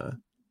then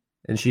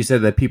and she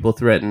said that people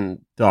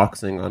threatened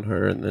doxing on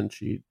her, and then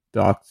she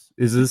doxed.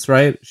 Is this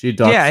right? She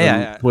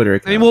doxed Twitter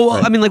account. I mean,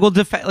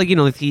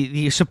 right?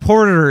 The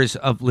supporters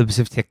of Libs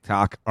of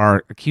TikTok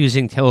are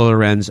accusing Taylor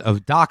Lorenz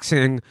of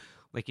doxing,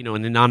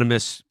 an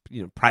anonymous,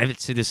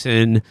 private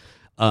citizen,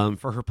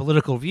 for her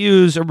political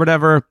views or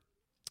whatever,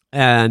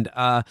 and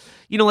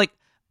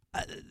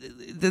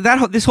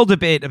this whole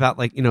debate about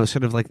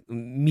sort of like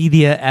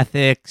media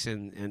ethics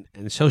and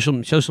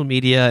social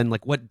media and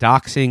like what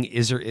doxing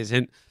is or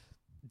isn't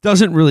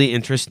doesn't really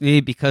interest me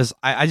because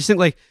I just think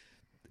like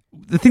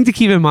the thing to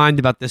keep in mind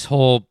about this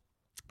whole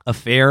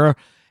affair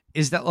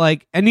is that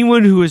like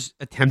anyone who is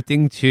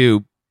attempting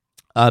to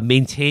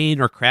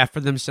maintain or craft for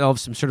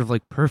themselves some sort of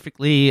like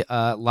perfectly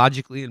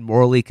logically and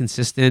morally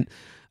consistent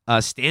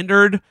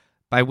standard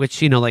by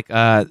which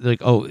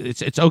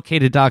it's okay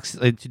to dox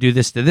to do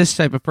this to this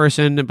type of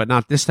person but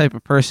not this type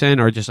of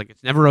person, or just like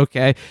it's never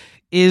okay,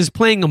 is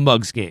playing a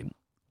mugs game.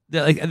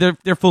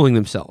 They're fooling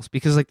themselves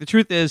because like the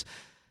truth is,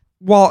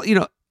 while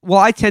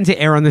I tend to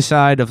err on the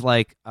side of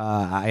like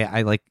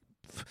I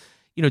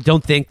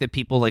don't think that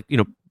people like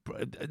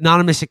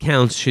anonymous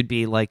accounts should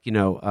be like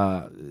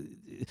I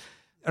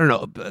don't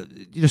know,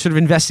 sort of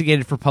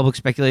investigated for public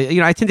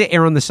speculation. I tend to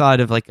err on the side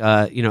of like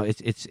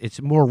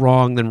it's more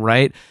wrong than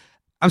right.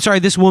 I'm sorry,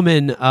 this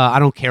woman, I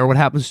don't care what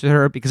happens to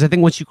her because I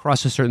think once you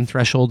cross a certain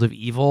threshold of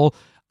evil,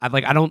 I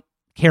don't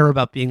care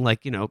about being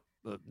like,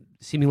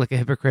 seeming like a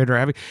hypocrite or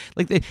having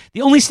like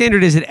the only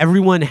standard is that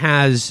everyone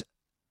has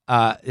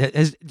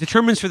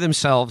determines for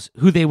themselves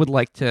who they would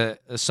like to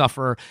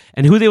suffer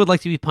and who they would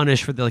like to be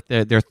punished for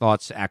their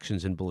thoughts,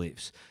 actions, and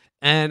beliefs.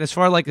 And as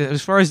far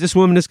as this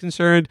woman is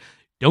concerned,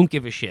 don't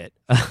give a shit.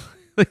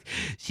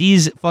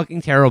 She's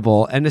fucking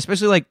terrible, and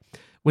especially like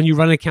when you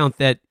run an account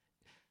that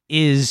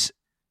is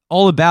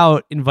all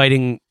about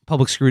inviting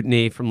public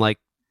scrutiny from like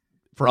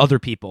for other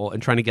people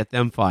and trying to get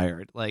them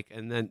fired. Like,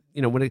 and then,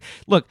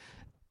 look,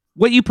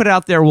 what you put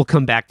out there will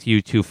come back to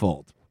you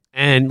twofold.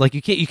 And like,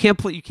 you can't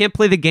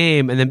play the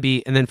game and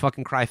then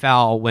fucking cry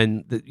foul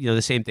when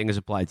the same thing is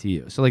applied to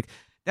you. So like,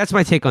 that's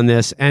my take on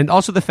this. And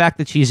also the fact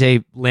that she's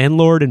a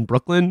landlord in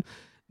Brooklyn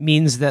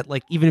means that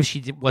like even if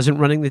she wasn't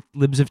running the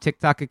Libs of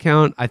TikTok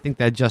account, I think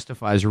that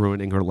justifies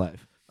ruining her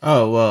life.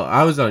 Oh, well,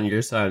 I was on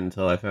your side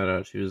until I found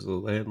out she was the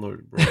landlord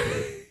of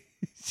Brooklyn.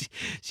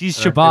 She's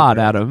Shabbat,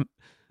 Adam.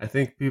 I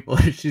think people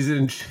she's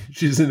in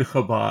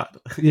Chabad.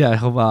 Yeah,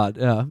 Chabad.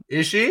 Yeah.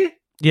 Is she?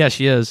 Yeah,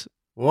 she is.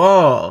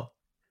 Whoa.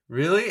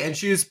 Really? And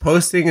she was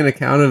posting an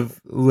account of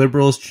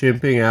liberals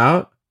chimping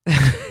out?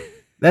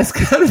 That's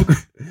kind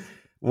of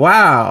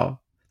wow.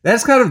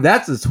 That's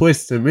a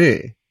twist to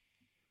me.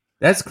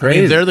 That's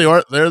crazy. I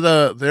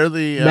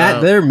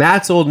mean, they're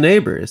Matt's old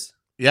neighbors.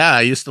 Yeah,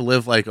 I used to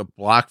live like a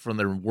block from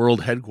their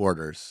world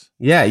headquarters.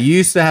 Yeah, you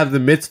used to have the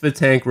mitzvah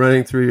tank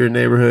running through your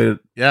neighborhood.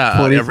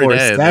 Yeah, every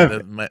day.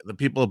 The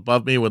people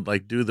above me would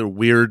like do the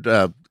weird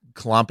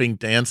clomping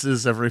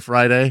dances every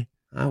Friday.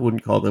 I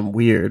wouldn't call them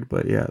weird,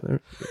 but yeah,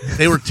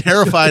 they were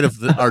terrified of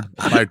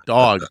my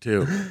dog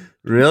too.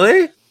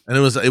 Really? And it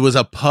was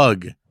a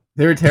pug.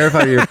 They were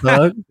terrified of your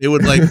pug. It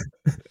would like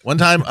one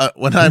time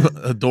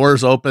the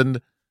doors opened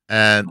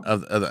and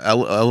of the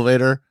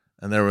elevator,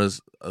 and there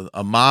was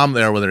a mom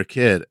there with her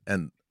kid,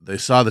 and they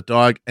saw the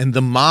dog, and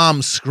the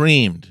mom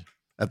screamed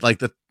at like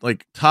the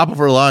top of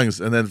her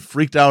lungs, and then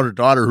freaked out her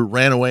daughter, who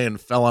ran away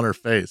and fell on her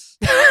face.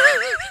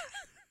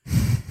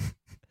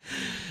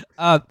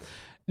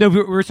 No,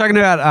 we were talking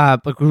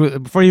about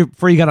before you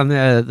got on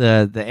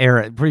the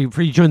air,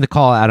 before you joined the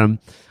call, Adam.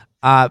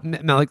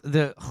 Like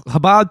the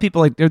Chabad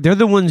people, like they're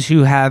the ones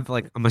who have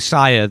like a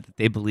Messiah that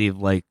they believe,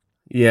 like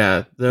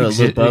yeah, they're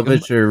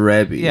Lubavitch or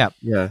Rebbe.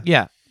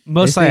 Yeah.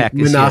 Mosaic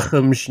is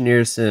Menachem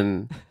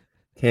Schneerson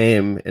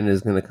came and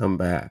is going to come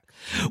back.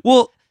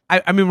 Well,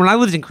 I mean, when I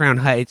lived in Crown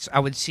Heights, I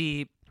would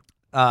see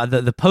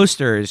the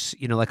posters,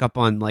 you know, like up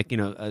on like, you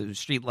know,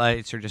 street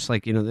lights, or just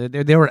like, you know,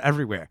 they were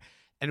everywhere.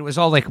 And it was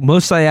all like,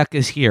 Mosaic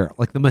is here.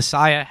 Like the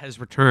Messiah has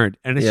returned.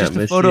 And it's just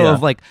a photo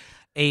of like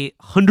a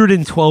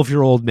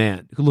 112-year-old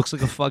man who looks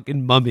like a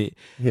fucking mummy.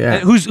 Yeah.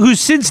 Who's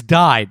since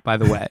died, by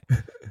the way.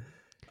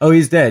 Oh,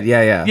 he's dead.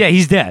 Yeah. Yeah,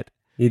 he's dead.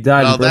 He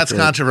died. Well, that's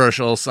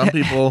controversial. Some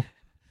people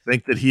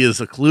think that he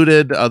is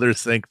occluded.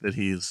 Others think that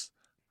he's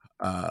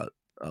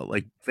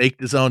like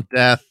faked his own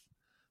death.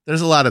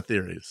 There's a lot of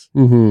theories.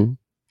 Mm-hmm.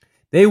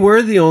 They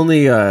were the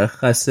only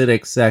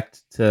Hasidic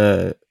sect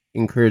to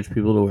encourage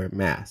people to wear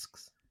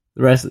masks.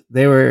 The rest,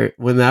 they were,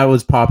 when that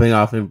was popping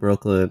off in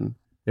Brooklyn,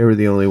 they were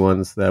the only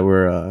ones that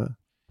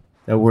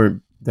weren't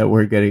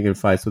getting in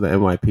fights with the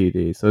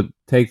NYPD. So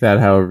take that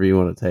however you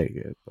want to take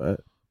it.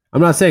 But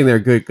I'm not saying they're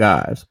good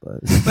guys,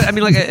 but I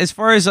mean, like as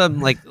far as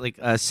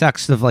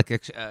sects of like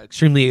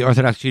extremely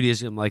Orthodox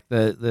Judaism, like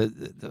the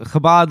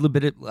Chabad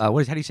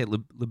how do you say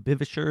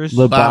Lubavitchers?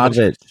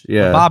 Lubavitch,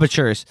 yeah,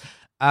 Lubavitchers.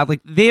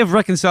 Like they have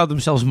reconciled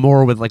themselves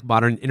more with like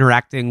modern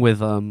interacting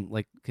with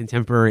like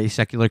contemporary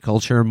secular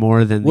culture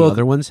more than the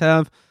other ones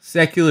have.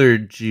 Secular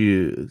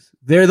Jews,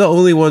 they're the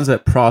only ones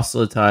that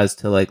proselytize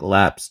to like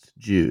lapsed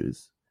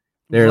Jews.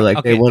 They're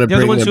like they want to. They're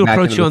the ones who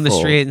approach you on the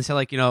fold. Street and say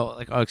like, you know,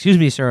 like, oh, excuse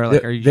me, sir,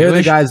 like, are you They're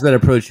Jewish? the guys that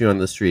approach you on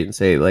the street and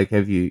say like,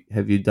 have you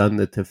done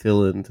the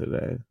tefillin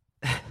today?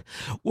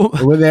 Well,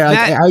 when they're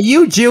like, are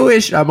you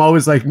Jewish? I'm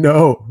always like,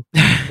 no.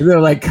 And they're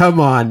like,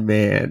 come on,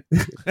 man.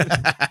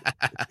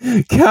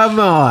 Come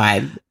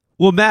on.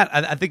 Well, Matt,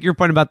 I think your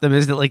point about them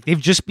is that like they've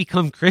just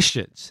become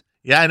Christians.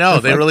 Yeah, I know.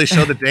 They really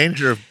show the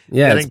danger of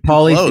it's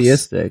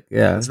polytheistic.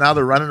 Yeah, it's now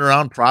they're running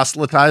around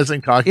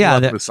proselytizing, talking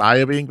about the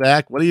Messiah being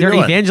back. What are you doing?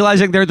 They're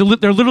evangelizing. They're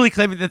literally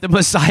claiming that the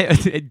Messiah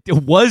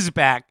was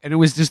back, and it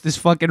was just this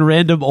fucking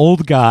random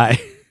old guy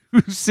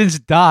who's since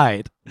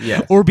died,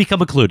 or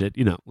become occluded.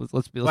 You know,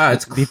 let's be. Wow,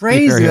 it's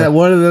crazy that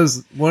one of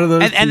those,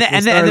 and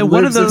then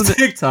one of those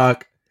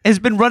TikTok has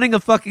been running a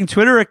fucking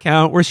Twitter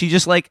account where she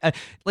just and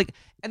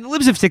the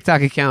Libs of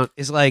TikTok account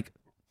is like,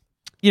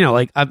 you know,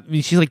 like I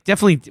mean, she like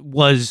definitely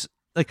was.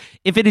 Like,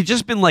 if it had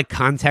just been, like,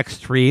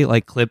 context-free,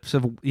 like, clips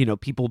of, you know,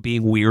 people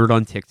being weird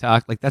on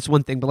TikTok, like, that's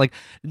one thing. But, like,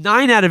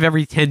 9 out of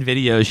every 10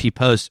 videos she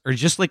posts are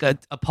just, like, a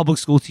public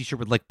school teacher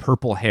with, like,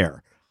 purple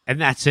hair. And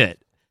that's it.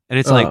 And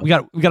it's like, we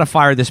got to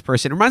fire this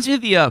person. It reminds me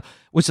of the,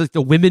 what's, like,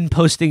 the women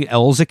posting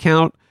L's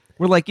account.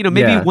 Where, like, you know,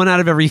 maybe 1 out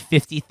of every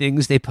 50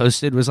 things they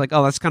posted was, like,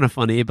 oh, that's kind of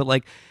funny. But,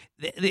 like,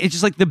 it's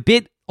just, like, the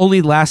bit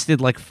only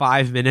lasted, like,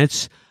 5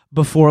 minutes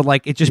before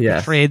like it just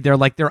betrayed their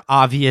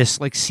obvious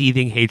like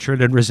seething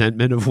hatred and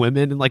resentment of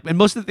women, and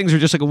most of the things are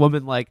just like a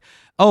woman like,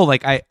 oh,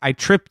 like I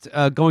tripped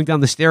going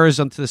down the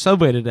stairs onto the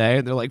subway today,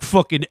 and they're like,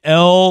 fucking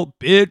L,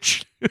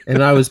 bitch.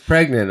 And I was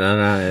pregnant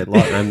and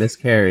I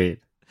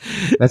miscarried.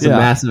 That's a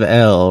massive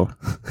L.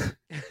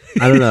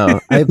 I don't know.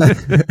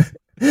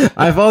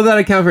 I followed that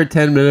account for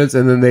 10 minutes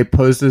and then they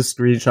posted a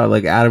screenshot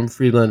like Adam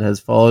Friedland has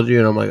followed you,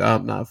 and I'm like, oh,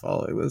 I'm not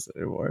following this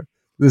anymore.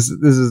 This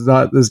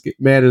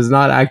man is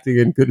not acting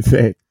in good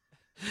faith.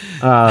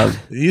 It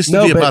used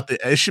to be about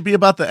it should be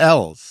about the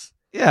L's.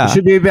 Yeah. It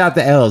should be about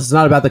the L's. It's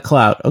not about the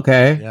clout,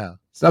 okay? Yeah.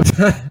 Stop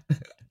trying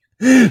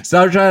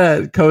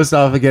to coast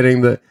off of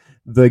getting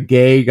the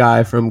gay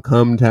guy from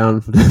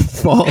Cumtown to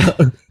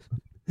follow.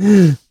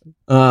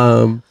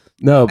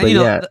 No,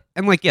 but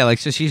and, like,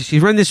 so she's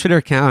run this Twitter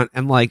account,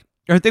 and like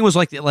her thing was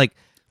like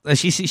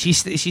she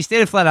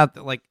stated flat out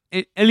that like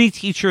any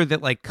teacher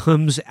that like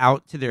comes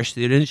out to their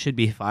students should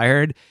be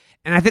fired.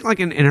 And I think like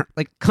in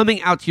like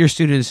coming out to your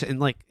students and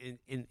like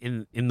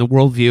in the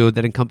worldview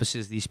that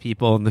encompasses these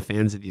people and the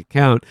fans of the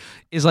account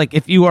is like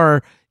if you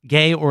are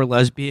gay or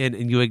lesbian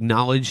and you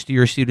acknowledge to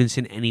your students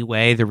in any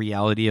way the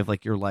reality of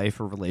like your life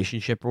or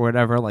relationship or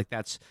whatever, like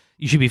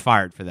you should be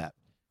fired for that.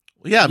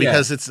 Yeah,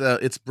 because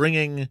it's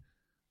bringing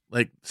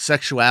like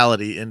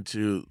sexuality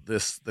into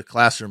the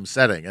classroom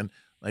setting, and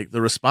like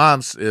the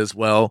response is,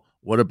 well,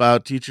 what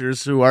about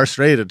teachers who are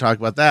straight and talk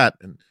about that?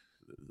 And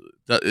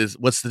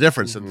what's the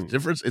difference? And the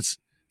difference, it's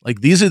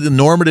like these are the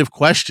normative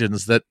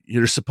questions that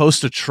you're supposed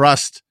to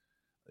trust,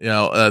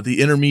 the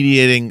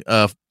intermediating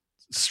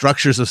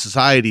structures of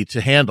society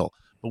to handle,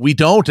 but we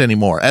don't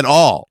anymore at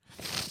all.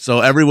 So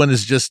everyone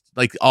is just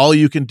like, all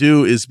you can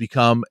do is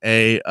become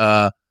a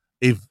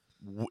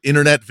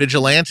internet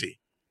vigilante,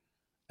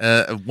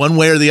 one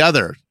way or the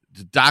other,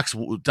 dox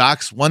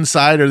one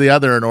side or the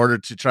other in order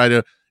to try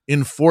to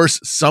enforce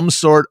some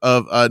sort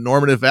of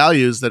normative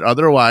values that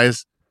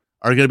otherwise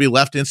are going to be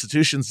left to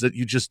institutions that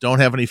you just don't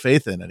have any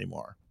faith in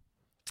anymore.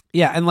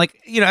 Yeah, and like,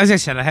 as I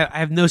said, I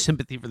have no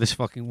sympathy for this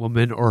fucking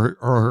woman or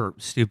her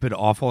stupid,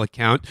 awful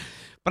account.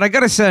 But I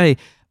gotta say,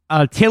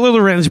 Taylor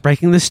Lorenz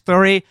breaking this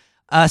story,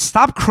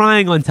 stop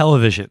crying on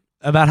television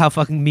about how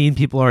fucking mean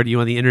people are to you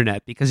on the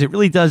internet, because it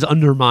really does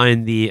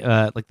undermine the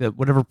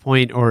whatever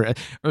point or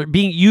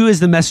being you as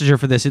the messenger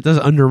for this. It does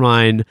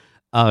undermine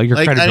your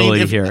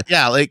credibility here.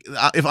 Yeah, like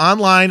if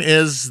online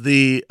is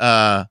the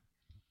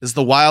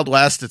Wild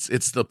West,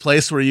 it's the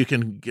place where you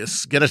can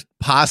get a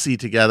posse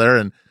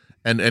together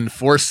and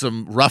force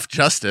some rough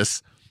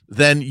justice,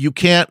 then you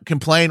can't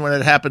complain when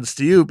it happens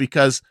to you,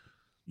 because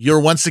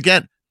you're once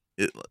again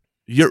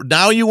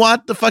you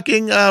want the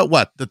fucking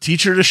the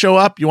teacher to show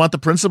up, you want the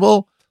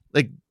principal.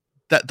 Like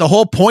that, the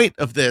whole point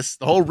of this,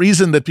 the whole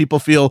reason that people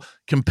feel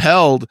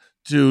compelled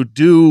to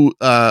do,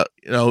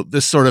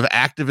 this sort of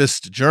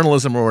activist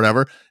journalism or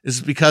whatever,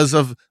 is because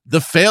of the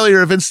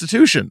failure of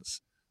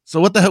institutions. So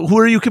what the hell? Who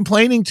are you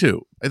complaining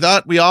to? I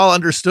thought we all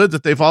understood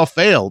that they've all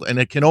failed, and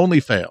it can only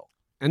fail.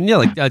 And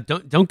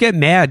don't get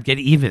mad, get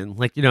even.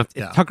 Like,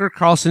 if Tucker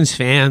Carlson's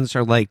fans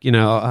are like,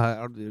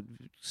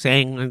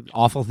 saying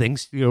awful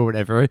things to you or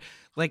whatever,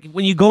 like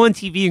when you go on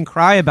TV and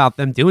cry about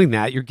them doing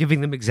that, you're giving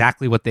them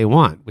exactly what they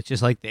want, which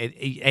is like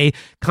a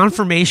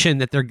confirmation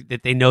that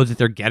they know that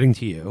they're getting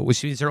to you,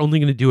 which means they're only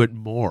going to do it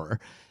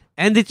more.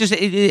 And it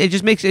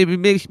just makes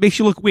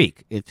you look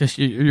weak. It just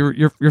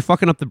you're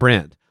fucking up the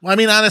brand. Well, I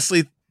mean,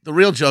 honestly, the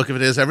real joke of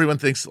it is everyone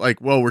thinks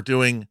like, well, we're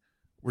doing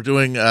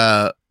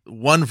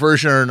one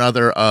version or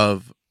another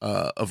of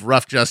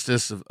rough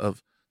justice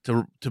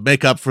to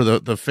make up for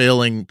the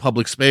failing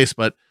public space,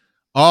 but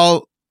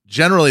all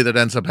generally that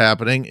ends up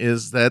happening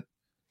is that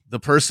the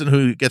person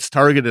who gets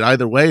targeted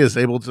either way is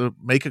able to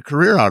make a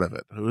career out of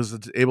it, who is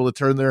able to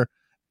turn their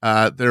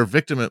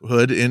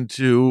victimhood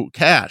into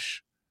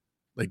cash.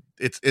 Like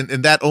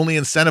and that only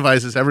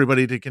incentivizes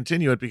everybody to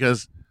continue it,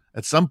 because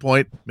at some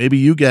point maybe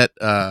you get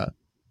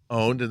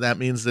owned, and that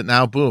means that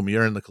now, boom,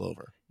 you're in the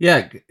clover.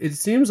 Yeah, it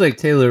seems like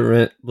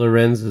Taylor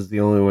Lorenz is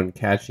the only one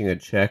catching a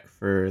check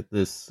for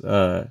this,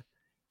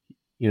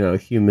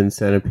 human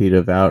centipede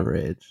of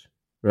outrage,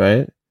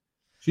 right?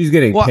 She's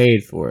getting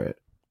paid for it.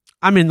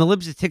 I mean, the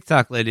Libs of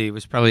TikTok lady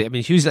was probably. I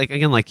mean, she was like,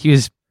 again, like she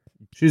was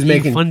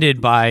making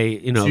funded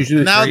by now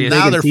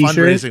they're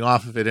fundraising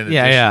off of it.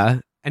 Yeah.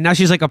 And now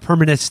she's like a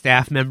permanent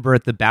staff member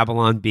at the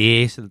Babylon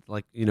Bee, so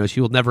like she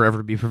will never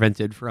ever be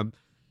prevented from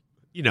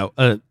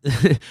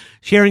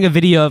sharing a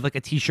video of like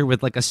a teacher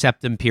with like a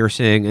septum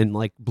piercing and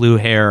like blue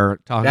hair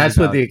talking. That's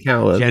about what the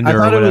account was. Gender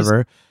or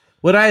whatever.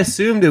 What I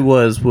assumed it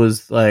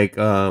was like.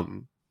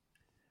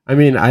 I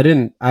mean, I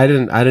didn't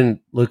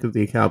look at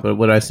the account, but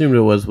what I assumed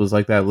it was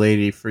like that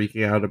lady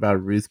freaking out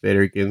about Ruth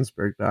Bader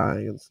Ginsburg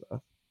dying and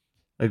stuff,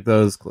 like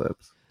those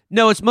clips.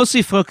 No, it's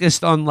mostly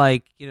focused on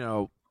like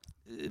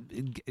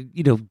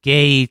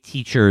gay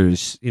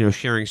teachers,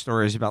 sharing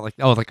stories about like,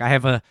 oh, like I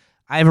have a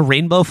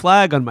rainbow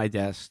flag on my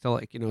desk to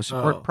like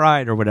support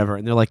pride or whatever,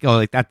 and they're like, oh,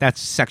 like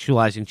that's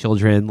sexualizing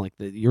children, like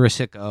you're a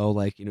sicko,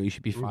 like you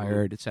should be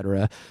fired,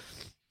 etc.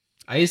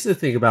 I used to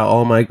think about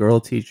all my girl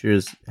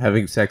teachers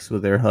having sex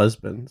with their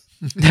husbands.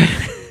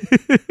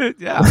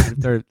 Yeah,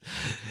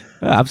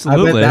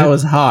 absolutely. I bet that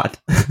was hot.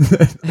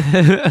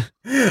 I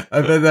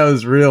bet that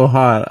was real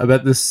hot. I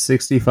bet this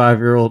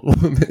 65-year-old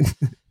woman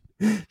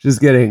just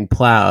getting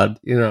plowed.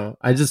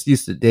 I just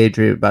used to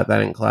daydream about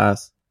that in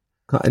class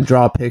and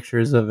draw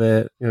pictures of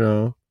it.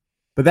 But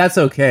that's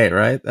okay,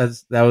 right?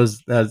 That's natural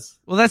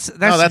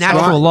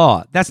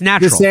law. That's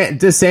natural.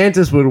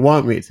 DeSantis would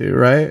want me to,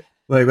 right?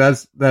 Like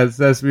that's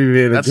me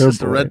being that's a good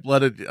just boy. A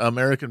red-blooded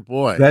American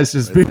boy. That's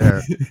just right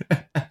there.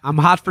 I'm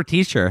hot for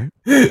teacher.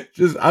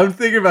 I'm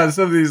thinking about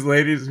some of these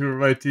ladies who were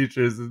my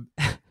teachers and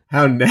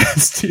how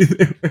nasty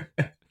they were.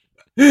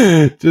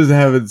 Just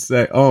having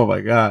sex. Oh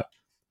my god,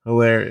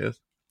 hilarious.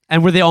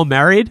 And were they all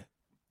married?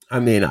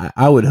 I mean,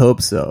 I would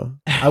hope so.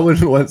 I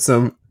wouldn't want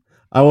some.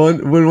 I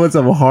wouldn't want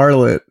some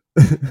harlot.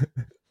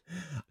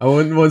 I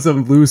wouldn't want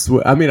some loose.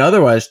 I mean,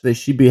 otherwise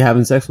she'd be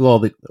having sex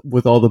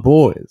with all the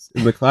boys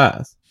in the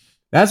class.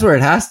 That's where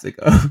it has to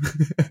go.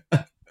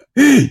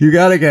 You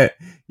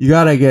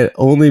gotta get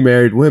only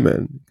married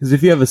women, because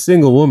if you have a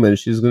single woman,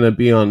 she's gonna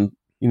be on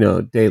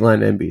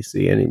Dateline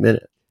NBC any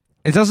minute.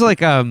 It's also like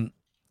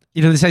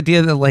this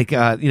idea that like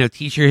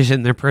teachers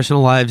and their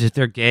personal lives, if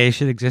they're gay,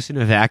 should exist in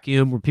a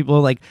vacuum. Where people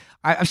are like,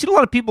 I've seen a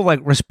lot of people like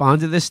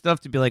respond to this stuff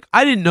to be like,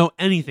 I didn't know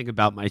anything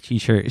about my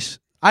teachers.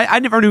 I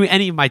never knew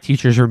any of my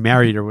teachers were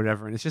married or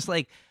whatever. And it's just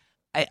like,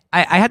 I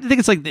had to think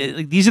it's like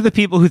these are the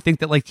people who think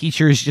that like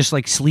teachers just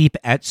like sleep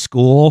at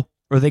school,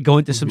 or they go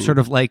into some sort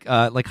of like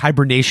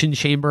hibernation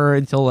chamber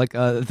until like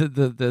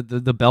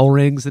the bell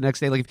rings the next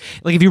day. Like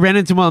if you ran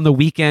into them on the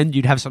weekend,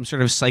 you'd have some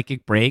sort of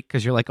psychic break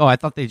because you're like, oh, I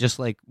thought they just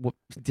like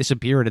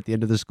disappeared at the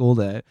end of the school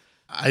day.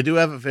 I do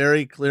have a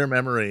very clear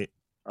memory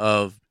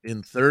of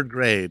in third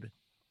grade,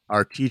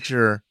 our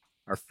teacher,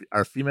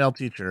 our female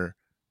teacher,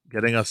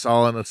 getting us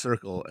all in a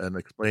circle and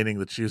explaining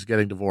that she was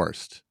getting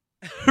divorced.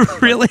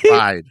 Really?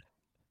 Cried.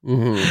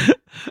 Mm-hmm.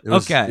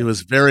 It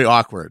was very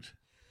awkward.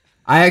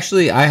 I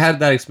had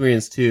that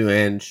experience too,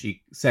 and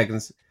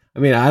I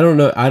mean, I don't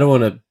know. I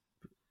don't want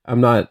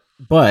to.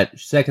 But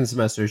second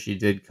semester she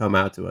did come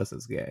out to us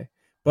as gay.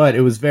 But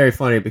it was very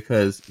funny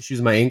because she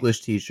was my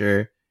English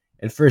teacher,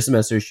 and first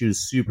semester she was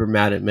super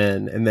mad at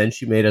men, and then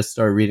she made us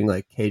start reading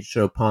like Kate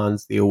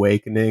Chopin's The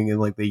Awakening and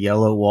like the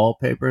yellow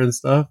wallpaper and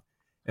stuff.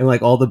 And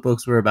like all the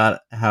books were about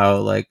how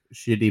like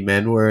shitty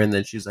men were, and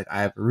then she's like,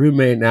 I have a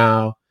roommate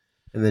now.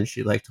 And then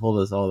she like told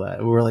us all that.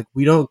 And we were like,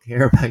 we don't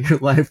care about your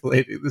life,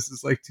 lady. This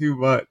is like too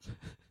much.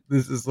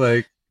 This is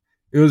like,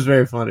 it was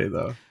very funny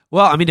though.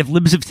 Well, I mean, if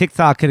Libs of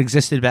TikTok had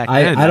existed back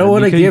then, I don't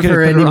want to give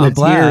her any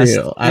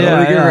material. I don't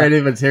want to give her any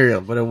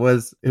material, but it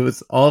was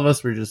all of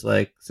us were just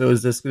like, so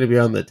is this going to be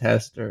on the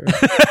test or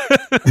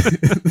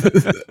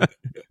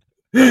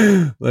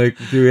like,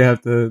 do we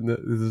have to,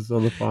 is this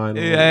on the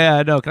final?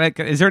 Yeah, no.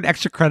 Is there an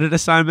extra credit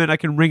assignment I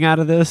can wring out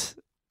of this?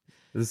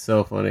 This is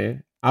so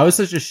funny. I was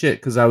such a shit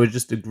because I would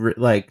just agree.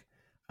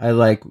 I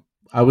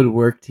would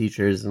work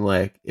teachers, and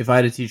like if I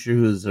had a teacher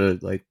who was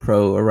like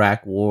pro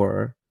Iraq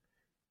war,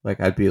 like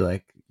I'd be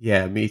like,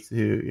 yeah, me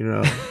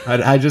too.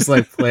 I just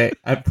like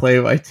I'd play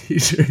my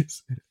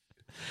teachers.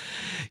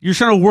 You're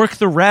trying to work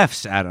the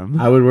refs,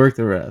 Adam. I would work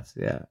the refs.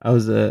 Yeah,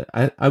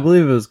 I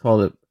believe it was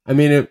called I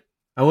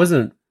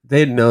wasn't.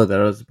 They'd know that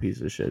I was a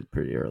piece of shit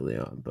pretty early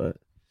on, but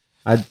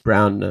I'd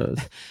brown nose.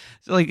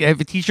 So, like, if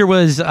a teacher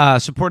was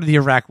supporting the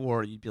Iraq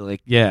War, you'd be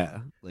like, yeah.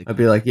 Like, I'd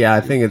be like, yeah,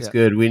 I think it's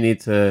good. We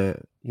need to,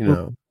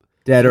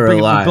 dead or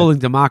alive. We're building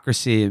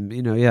democracy, and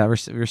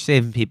we're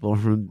saving people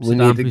from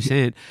Saddam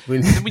Hussein.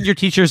 And when your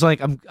teacher's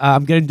like,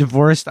 I'm getting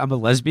divorced, I'm a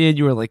lesbian,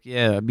 you were like,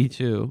 yeah, me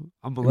too.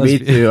 I'm a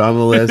lesbian. Me too. I'm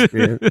a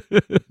lesbian.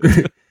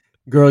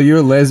 Girl, you're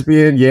a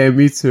lesbian? Yeah,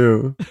 me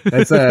too.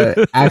 That's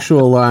an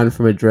actual line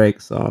from a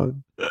Drake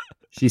song.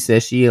 She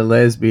says she a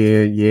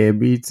lesbian. Yeah,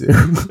 me too.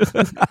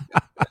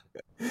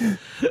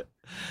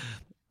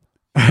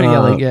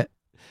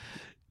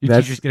 Your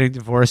teacher's getting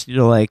divorced.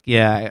 You're like,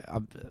 yeah,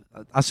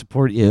 I'll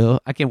support you.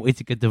 I can't wait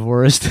to get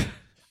divorced.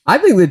 I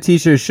think the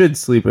teachers should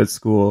sleep at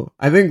school.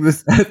 I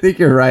think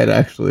you're right,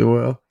 actually,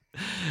 Will.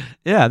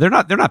 Yeah, they're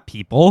not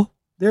people.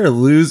 They're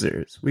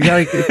losers. We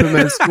gotta keep them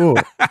at school.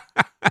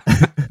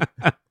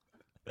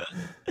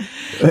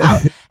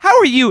 How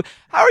are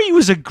you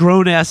as a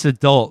grown ass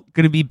adult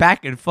going to be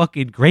back in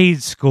fucking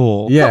grade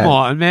school? Yeah. Come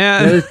on,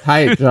 man. They're a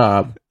tight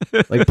job,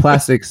 like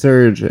plastic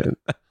surgeon.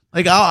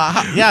 Like,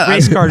 yeah,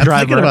 race car driver. I'm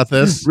thinking about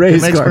this.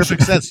 It makes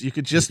perfect sense. You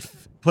could just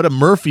put a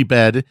Murphy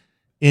bed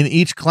in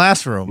each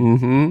classroom.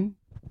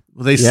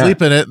 Mm-hmm. They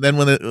sleep in it. Then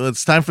when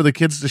it's time for the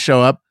kids to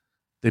show up,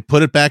 they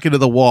put it back into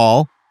the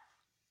wall.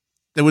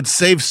 That would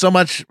save so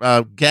much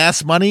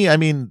gas money. I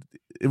mean,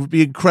 it would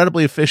be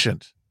incredibly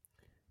efficient.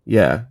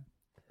 Yeah.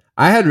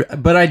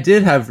 I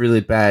did have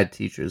really bad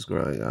teachers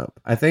growing up.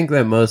 I think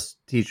that most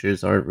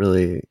teachers aren't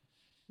really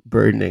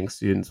burdening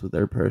students with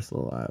their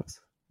personal lives.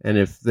 And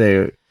if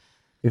they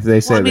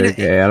say they're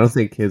gay, I don't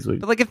think kids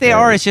would. But like if they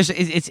are, it's just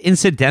it's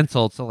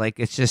incidental to like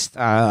it's just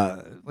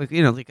I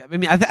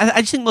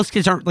just think most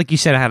kids aren't, like you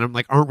said, Adam,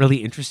 like aren't really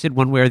interested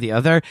one way or the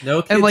other.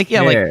 No kids and like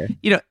care.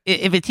 Like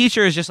if a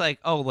teacher is just like,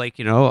 oh, like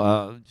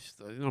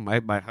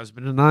my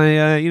husband and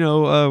I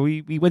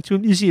we went to a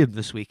museum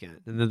this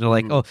weekend, and then they're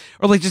like, oh,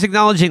 or like just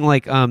acknowledging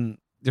like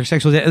their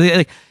sexual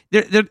like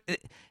they're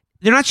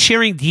not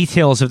sharing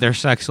details of their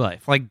sex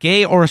life, like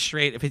gay or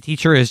straight. If a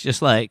teacher is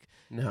just like,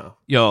 no,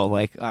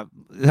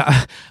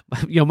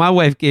 my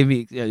wife gave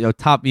me,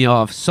 topped me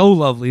off so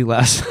lovely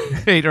last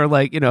night, or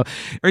like,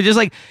 or just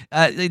like,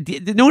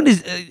 no one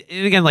is,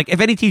 and again, like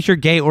if any teacher,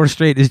 gay or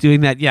straight, is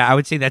doing that, yeah, I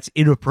would say that's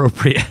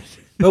inappropriate.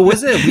 But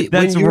was it,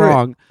 that's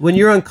wrong. When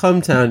you're on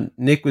Cumtown,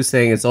 Nick was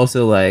saying it's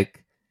also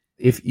like,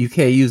 if you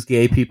can't use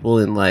gay people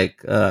in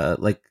like a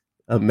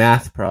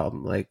math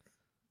problem, like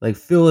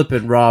Philip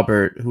and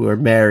Robert, who are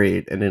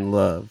married and in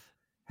love,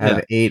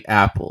 have 8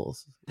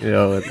 apples,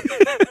 and,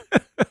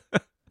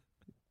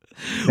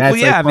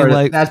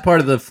 that's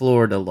part of the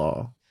Florida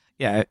law.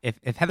 Yeah,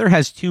 if Heather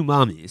has 2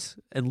 mommies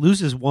and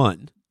loses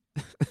one,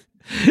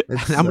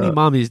 How many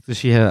mommies does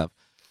she have?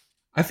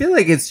 I feel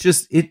like it's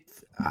just it.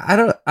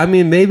 I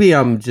mean, maybe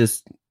I'm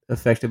just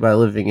affected by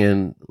living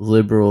in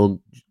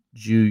liberal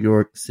New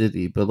York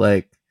City, but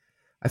like,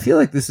 I feel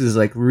like this is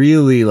like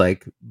really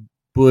like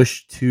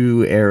Bush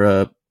 2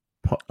 era.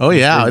 Oh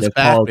yeah, it's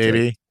back, politics.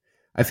 baby.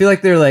 I feel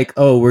like they're like,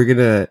 oh,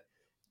 they're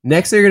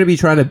gonna be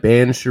trying to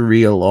ban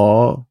Sharia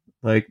law.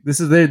 Like this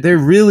is they're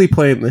really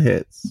playing the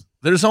hits.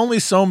 There's only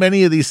so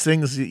many of these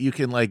things that you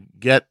can like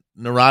get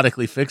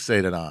neurotically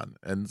fixated on,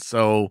 and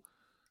so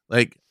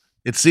like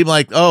it seemed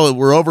like, oh,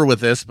 we're over with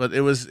this, but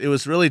it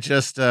was really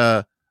just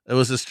it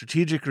was a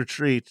strategic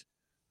retreat.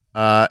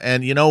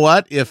 And you know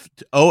what? If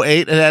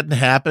 '08 hadn't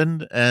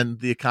happened and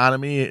the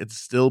economy had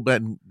still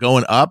been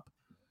going up,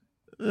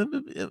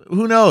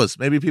 who knows?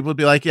 Maybe people would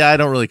be like, yeah, I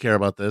don't really care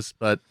about this.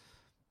 But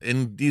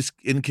in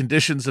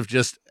conditions of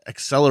just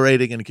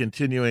accelerating and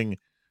continuing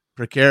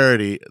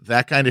precarity,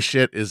 that kind of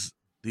shit is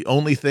the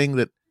only thing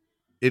that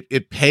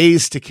it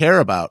pays to care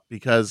about,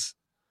 because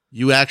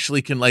you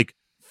actually can like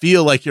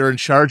feel like you're in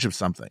charge of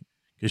something,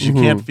 because you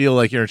can't feel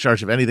like you're in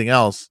charge of anything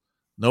else.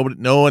 No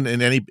one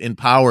in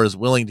power is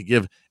willing to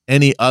give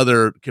any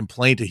other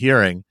complaint a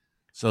hearing.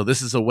 So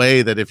this is a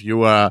way that if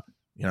you are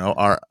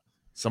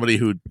somebody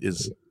who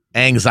is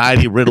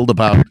anxiety riddled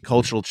about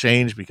cultural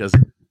change because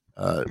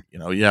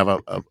you have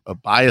a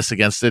bias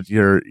against it,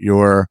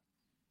 you're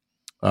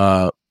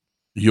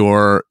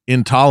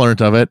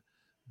intolerant of it,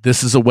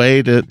 this is a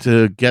way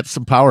to get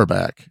some power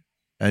back.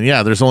 And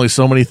yeah, there's only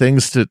so many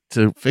things to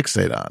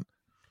fixate on.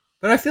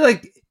 But I feel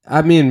like,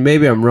 I mean,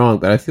 maybe I'm wrong,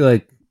 but I feel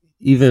like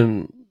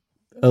even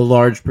a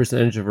large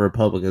percentage of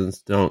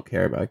Republicans don't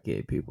care about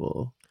gay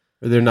people,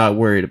 or they're not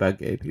worried about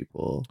gay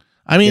people.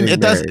 I mean, it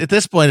does at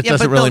this point. It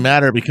doesn't really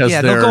matter, because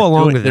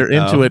they're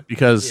into it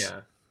because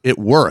it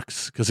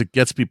works, because it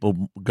gets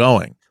people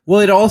going.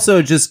 Well, it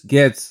also just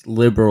gets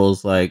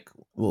liberals like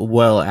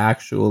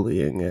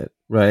actuallying it,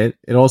 right?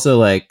 It also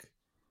like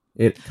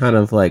it kind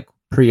of like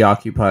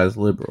preoccupies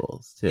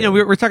liberals too.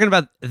 We're talking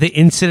about the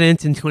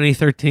incident in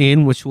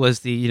 2013, which was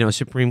the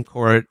Supreme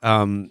Court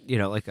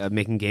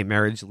making gay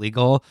marriage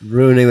legal,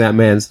 ruining that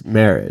man's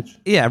marriage.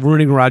 Yeah,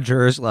 ruining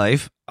Roger's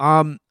life.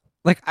 I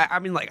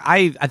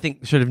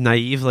think sort of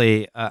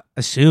naively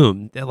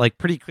assumed that like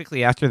pretty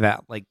quickly after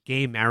that, like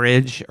gay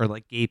marriage or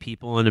like gay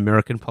people in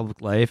American public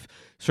life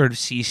sort of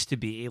ceased to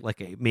be like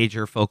a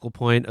major focal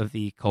point of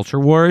the culture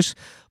wars.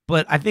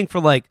 But I think for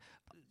like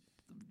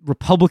the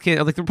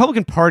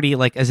Republican Party,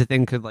 like as a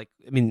thing, could like,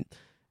 I mean,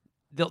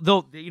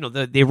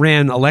 they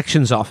ran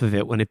elections off of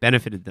it when it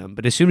benefited them,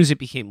 but as soon as it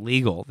became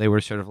legal, they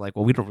were sort of like,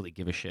 well, we don't really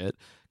give a shit,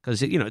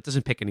 because it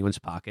doesn't pick anyone's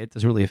pocket, it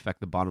doesn't really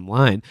affect the bottom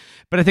line.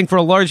 But I think for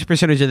a large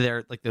percentage of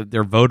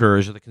their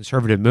voters or the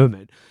conservative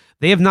movement,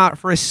 they have not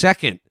for a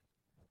second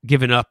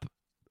given up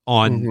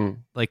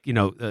on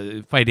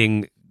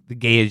fighting the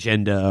gay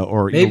agenda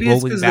or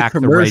rolling back the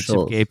rights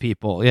of gay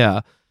people.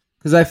 Yeah,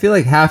 because I feel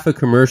like half of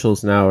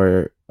commercials now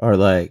are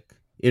like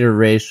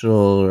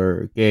interracial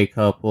or gay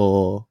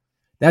couple.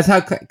 That's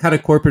how kind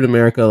of corporate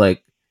America,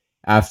 like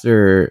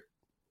after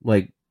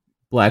like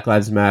Black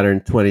Lives Matter in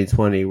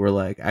 2020, we're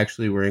like,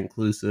 actually we're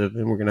inclusive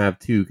and we're gonna have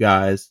two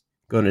guys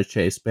going to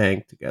Chase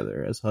Bank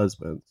together as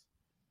husbands.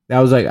 That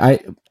was like,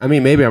 I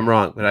mean, maybe I'm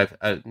wrong, but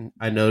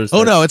I noticed.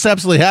 Oh no, it's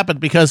absolutely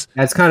happened, because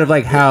that's kind of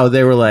like how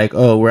they were like,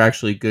 oh, we're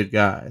actually good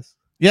guys.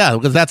 Yeah,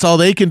 because that's all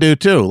they can do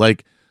too.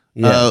 Like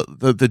the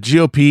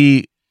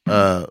GOP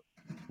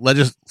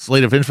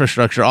legislative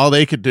infrastructure, all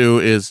they could do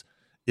is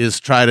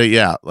try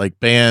to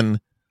ban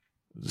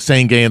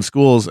saying gay in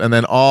schools, and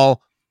then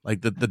all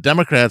like the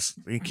Democrats,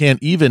 they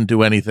can't even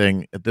do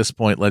anything at this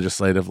point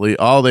legislatively.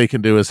 All they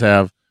can do is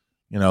have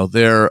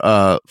their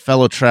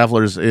fellow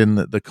travelers in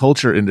the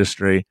culture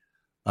industry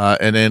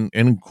and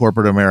in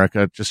corporate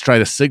America just try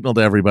to signal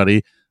to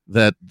everybody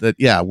that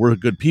we're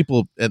good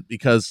people, and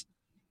because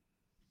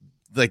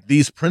like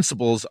these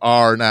principles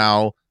are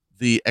now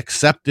the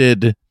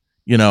accepted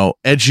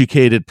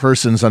educated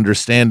person's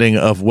understanding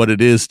of what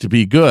it is to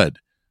be good,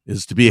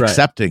 is to be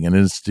accepting, and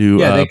is to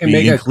they can be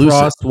make inclusive.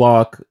 A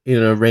crosswalk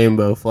in a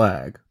rainbow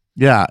flag.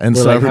 Yeah, and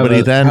so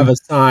everybody then have a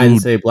sign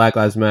say Black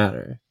Lives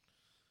Matter,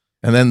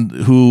 and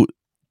then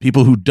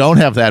people who don't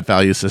have that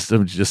value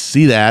system just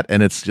see that,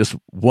 and it's just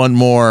one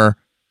more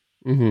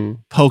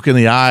poke in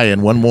the eye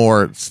and one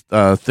more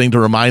thing to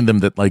remind them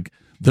that like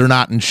they're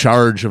not in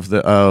charge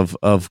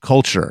of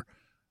culture,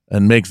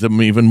 and makes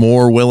them even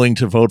more willing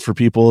to vote for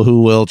people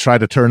who will try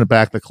to turn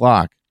back the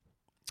clock.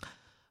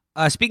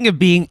 Speaking of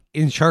being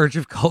in charge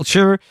of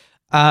culture,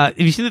 have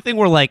you seen the thing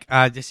where like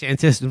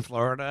DeSantis in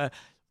Florida,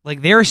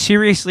 like they're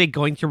seriously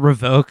going to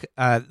revoke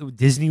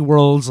Disney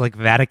World's like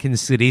Vatican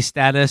City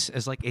status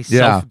as like a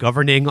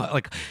self-governing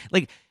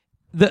like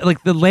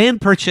the land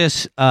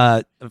purchase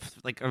of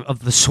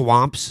the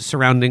swamps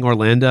surrounding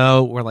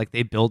Orlando where like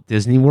they built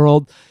Disney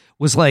World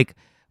was like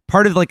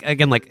part of like,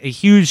 again, like a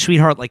huge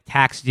sweetheart like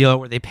tax deal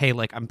where they pay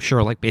like, I'm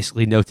sure like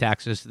basically no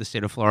taxes to the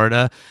state of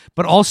Florida,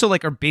 but also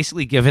like are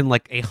basically given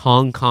like a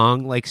Hong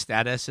Kong like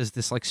status as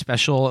this like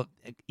special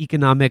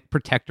economic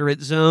protectorate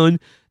zone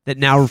that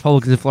now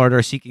Republicans in Florida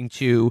are seeking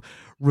to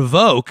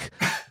revoke.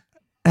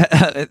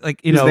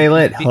 Like, you know, they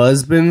let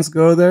husbands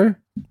go there.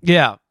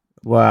 Yeah.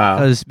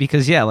 Wow.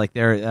 Because yeah, like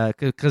they're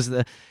because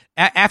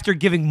after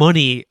giving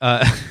money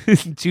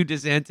to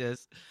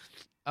DeSantis,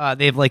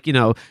 they've like, you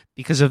know,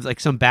 because of like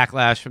some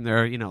backlash from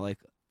their, you know, like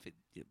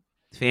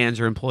fans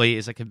or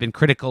employees, like have been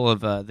critical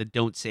of the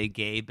 "Don't Say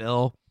Gay"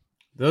 bill.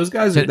 Those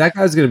guys, that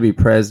guy's going to be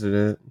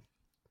president.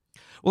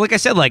 Well, like I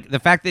said, like the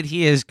fact that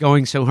he is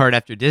going so hard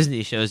after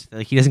Disney shows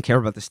like he doesn't care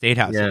about the State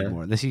House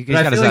anymore. He's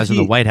got his eyes on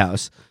the White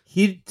House.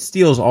 He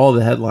steals all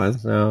the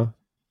headlines now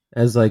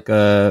as like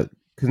a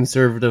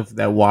conservative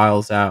that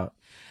wiles out.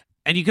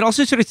 And you can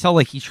also sort of tell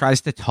like he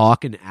tries to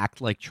talk and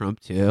act like Trump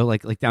too,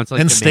 like down to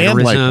like And the stand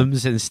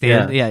mannerisms and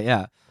stand.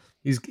 Yeah.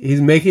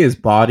 He's making his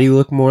body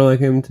look more like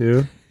him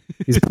too.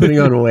 He's putting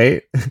on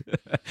weight.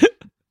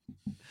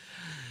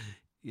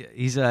 Yeah,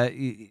 he's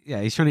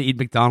trying to eat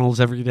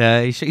McDonald's every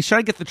day. He's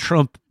trying to get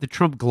the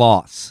Trump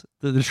gloss,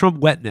 the Trump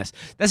wetness.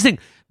 That's the thing,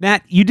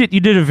 Matt. You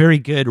did a very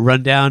good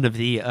rundown of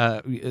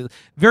the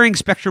varying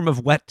spectrum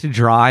of wet to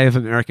dry of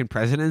American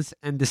presidents,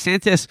 and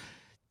DeSantis.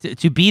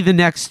 To be the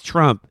next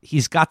Trump,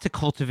 he's got to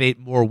cultivate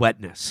more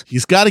wetness.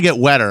 He's got to get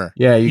wetter.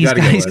 Yeah, he's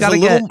got to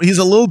get. He's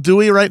a little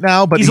dewy right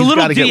now, but he's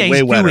got to get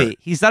way wetter.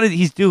 He's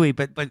dewy,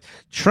 but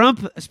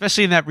Trump,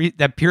 especially in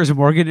that Piers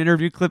Morgan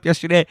interview clip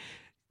yesterday,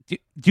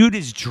 dude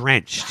is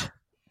drenched,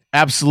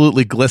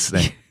 absolutely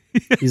glistening.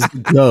 He's the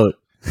goat.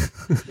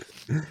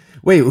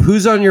 Wait,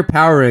 who's on your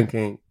power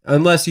ranking?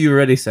 Unless you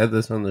already said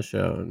this on the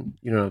show, and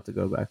you don't have to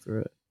go back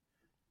through it.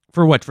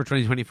 For what? For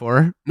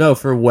 2024? No,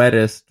 for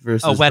wettest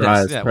versus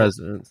driest yeah,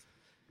 presidents.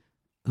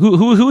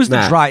 Who is the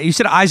Matt. dry? You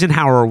said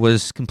Eisenhower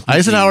was completely.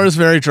 Eisenhower is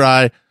very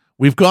dry.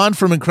 We've gone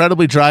from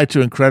incredibly dry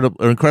to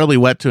incredibly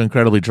wet to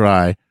incredibly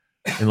dry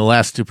in the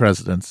last two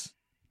presidents.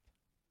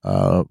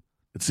 It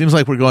seems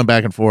like we're going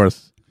back and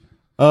forth.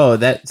 Oh,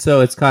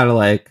 so it's kind of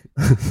like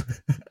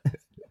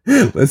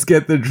let's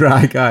get the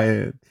dry guy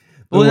in.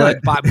 Well,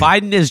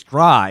 Biden is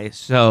dry,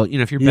 so you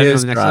know if you're betting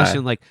on the next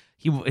election, like.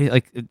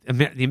 The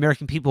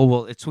American people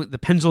will. The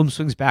pendulum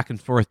swings back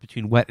and forth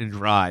between wet and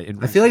dry.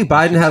 I feel like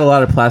Biden had a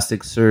lot of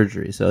plastic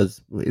surgery, so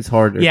it's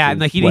harder. Yeah, and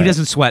like he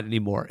doesn't sweat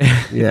anymore.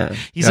 Yeah,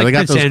 he's like they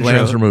got Prince those Andrew.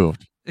 glands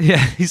removed. Yeah,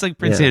 he's like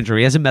Prince Andrew.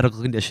 He has a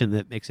medical condition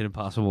that makes it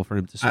impossible for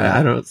him to sweat.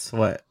 I don't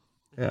sweat.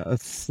 Yeah,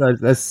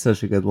 that's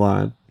such a good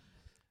line.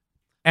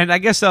 And I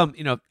guess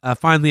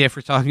finally, if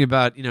we're talking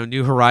about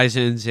New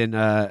Horizons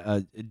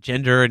and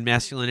gender and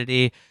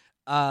masculinity.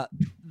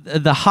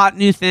 The hot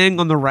new thing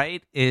on the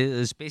right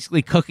is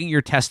basically cooking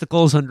your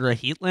testicles under a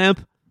heat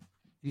lamp.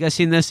 You guys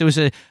seen this? It was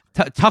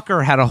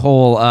Tucker had a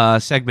whole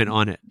segment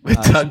on it.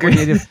 Tucker,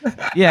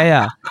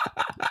 yeah.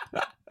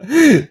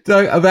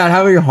 About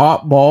having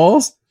hot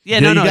balls. Yeah,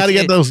 you gotta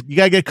get those. You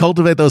gotta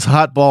cultivate those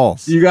hot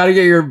balls. You gotta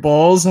get your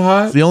balls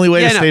hot. It's the only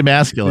way to stay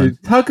masculine.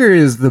 Dude, Tucker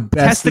is the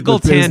best. Testicle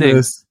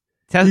tanning.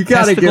 You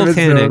gotta give it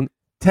tanning.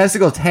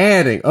 Testicle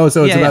tanning. Oh,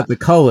 so it's about the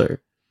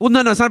color. Well,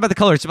 no, it's not about the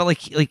color. It's about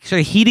like sort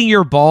of heating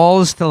your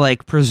balls to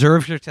like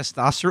preserve your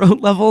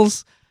testosterone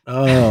levels.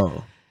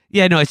 Oh,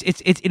 yeah, no,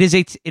 it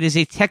is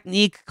a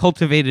technique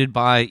cultivated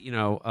by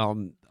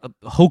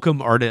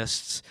hokum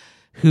artists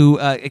who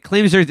it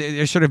claims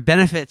there's sort of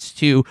benefits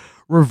to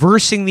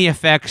reversing the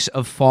effects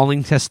of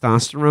falling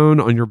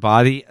testosterone on your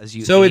body as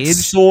you age. So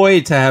it's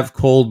soy to have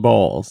cold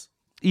balls.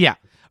 Yeah.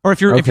 Or if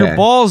your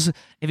balls,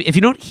 if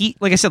you don't heat,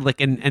 like I said,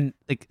 like in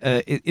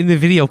the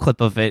video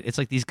clip of it, it's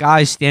like these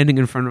guys standing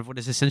in front of what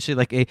is essentially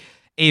like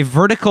a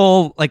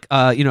vertical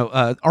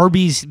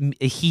Arby's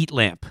heat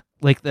lamp,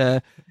 like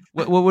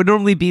what would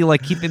normally be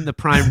like keeping the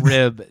prime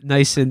rib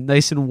nice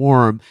and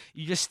warm.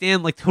 You just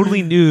stand like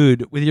totally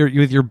nude with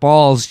your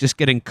balls just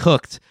getting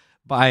cooked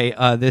by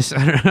this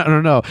I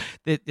don't know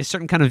this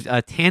certain kind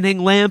of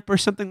tanning lamp or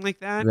something like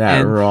that.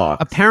 That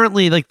rocks.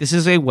 Apparently, like this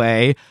is a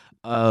way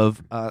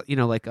of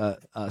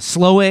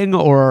slowing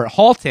or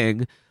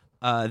halting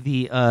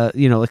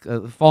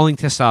the falling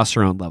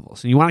testosterone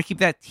levels. And you want to keep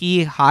that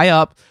T high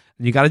up,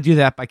 and you got to do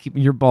that by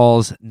keeping your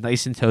balls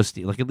nice and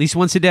toasty, like at least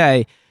once a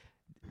day.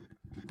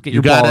 Get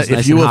your balls nice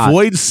if you and hot.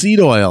 avoid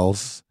seed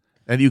oils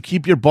and you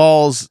keep your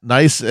balls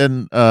nice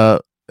and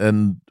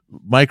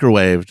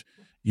microwaved,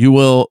 you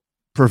will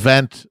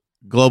prevent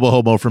global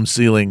homo from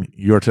stealing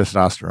your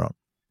testosterone.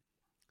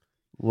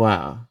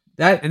 Wow,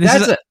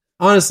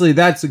 honestly,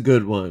 that's a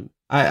good one.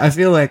 I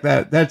feel like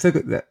that took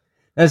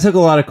a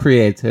lot of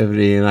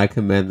creativity, and I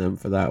commend them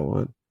for that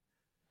one.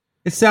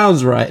 It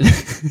sounds right.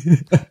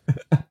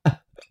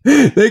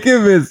 They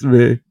convinced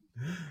me.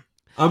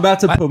 I'm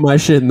about to put my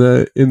shit in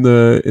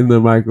the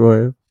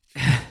microwave.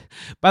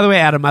 By the way,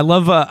 Adam, I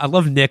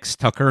love Nick's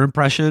Tucker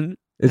impression.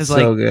 It's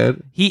so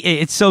good.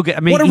 It's so good.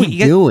 I mean, what are we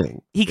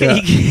doing? He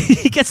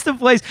gets the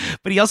place,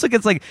 but he also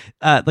gets like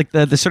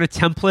the sort of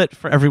template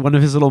for every one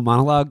of his little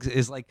monologues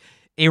is like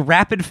a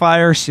rapid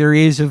fire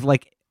series of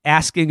like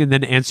asking and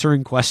then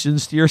answering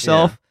questions to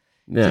yourself.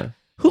 Yeah. Like,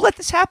 who let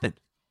this happen?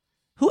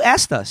 Who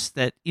asked us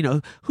that?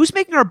 Who's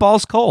making our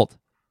balls cold?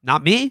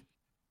 Not me.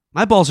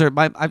 My balls are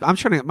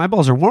my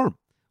balls are warm.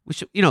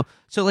 Which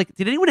so like,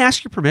 did anyone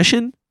ask your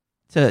permission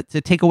to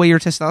take away your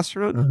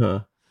testosterone. Uh-huh.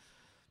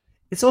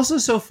 It's also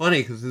so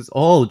funny because it's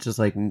all just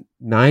like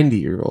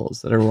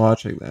 90-year-olds that are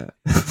watching that.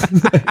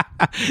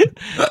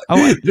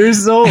 They're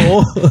so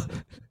old.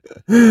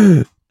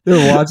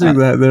 They're watching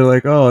that. They're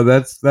like, "Oh,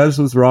 that's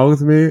what's wrong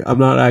with me. I'm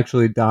not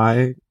actually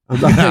dying.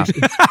 I'm not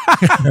actually."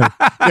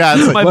 Yeah,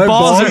 it's like, my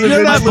balls are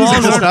you're not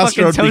losing fucking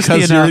testosterone toasty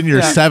because you're in your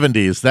enough.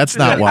 70s. That's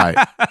not why.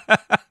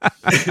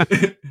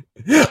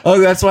 Oh,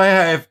 that's why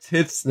I have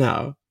tits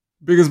now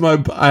because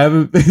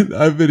I've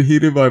been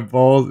heating my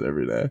balls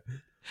every day.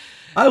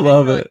 I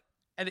love it.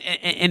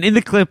 And in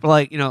the clip,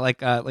 like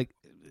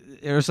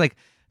there was like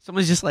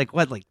someone's just like,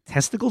 what, like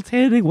testicle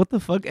tanning? What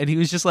the fuck? And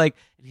he's like,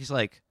 he's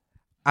like,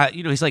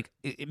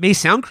 it may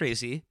sound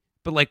crazy,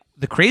 but like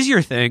the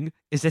crazier thing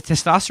is that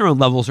testosterone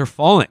levels are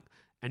falling,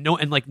 and no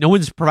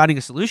one's providing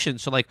a solution.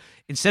 So like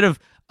instead of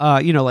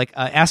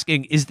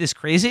asking, is this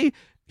crazy?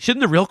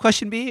 Shouldn't the real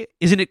question be,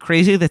 isn't it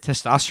crazy that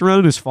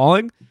testosterone is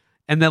falling?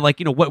 And that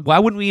why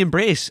wouldn't we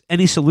embrace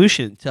any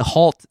solution to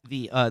halt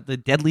the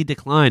deadly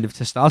decline of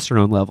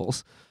testosterone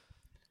levels?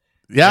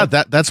 Yeah,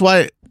 that's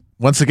why.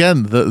 Once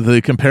again,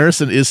 the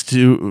comparison is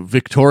to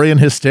Victorian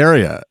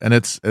hysteria, and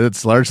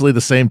it's largely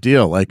the same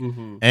deal. Like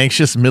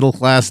anxious middle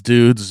class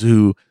dudes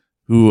who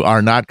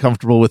are not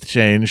comfortable with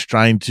change,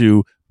 trying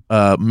to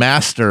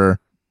master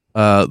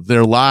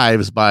their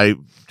lives by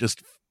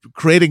just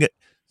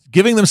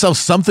giving themselves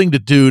something to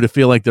do to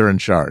feel like they're in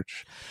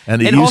charge.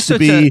 And it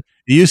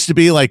used to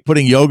be like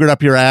putting yogurt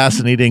up your ass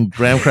and eating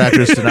graham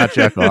crackers to not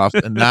check off,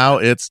 and now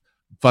it's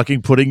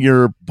fucking putting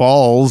your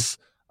balls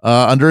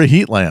under a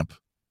heat lamp.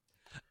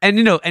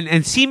 And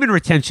and semen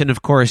retention,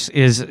 of course,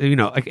 is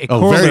a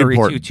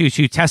corollary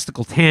to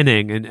testicle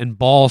tanning and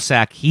ball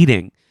sack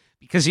heating,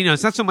 because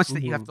it's not so much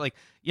that you have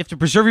to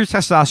preserve your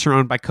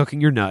testosterone by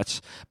cooking your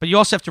nuts, but you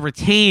also have to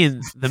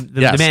retain the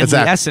manly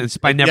essence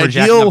by never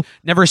jacking up,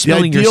 never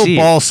spilling your seed.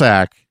 Ball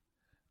sack.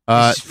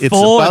 It's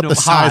about the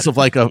size of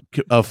like a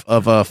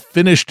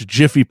finished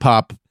Jiffy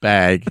Pop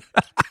bag,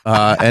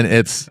 and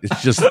it's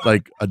just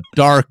like a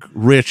dark,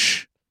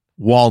 rich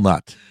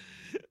walnut.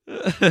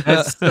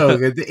 That's so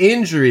good. The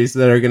injuries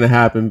that are going to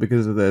happen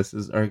because of this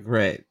are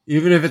great.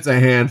 Even if it's a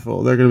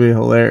handful, they're going to be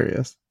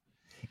hilarious.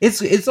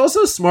 It's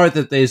also smart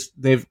that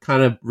they've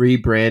kind of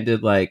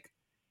rebranded like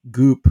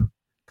Goop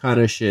kind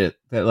of shit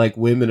that like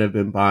women have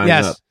been buying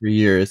up for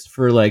years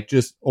for like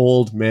just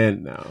old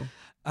men now.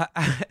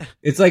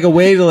 It's like a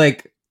way to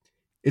like,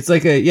 it's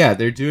like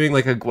they're doing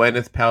like a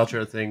Gwyneth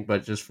Paltrow thing,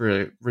 but just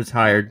for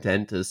retired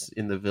dentists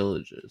in the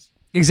villages.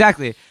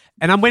 Exactly.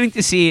 And I'm waiting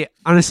to see,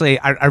 honestly,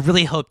 I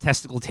really hope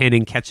testicle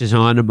tanning catches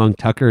on among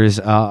Tucker's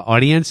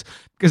audience,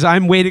 because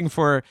I'm waiting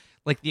for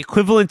like the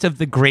equivalent of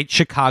the Great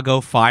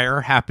Chicago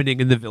Fire happening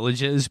in the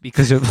villages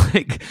because of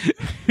like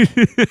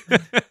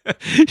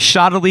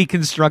shoddily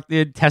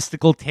constructed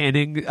testicle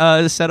tanning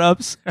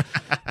setups.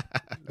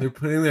 They're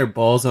putting their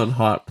balls on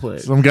hot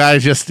plates. Some guy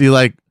just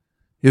like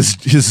his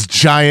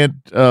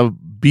giant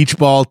beach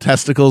ball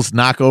testicles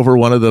knock over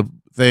one of the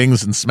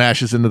things and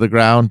smashes into the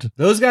ground.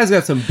 Those guys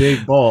got some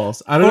big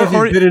balls. I don't know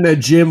if you've been in a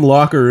gym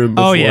locker room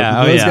before.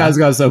 Those guys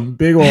got some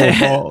big old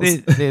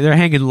balls. They're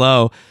hanging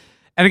low.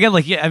 And again,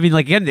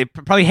 they're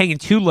probably hanging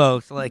too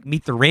low to like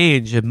meet the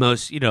range of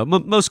most,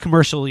 most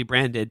commercially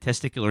branded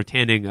testicular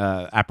tanning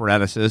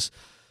apparatuses.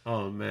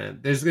 Oh man,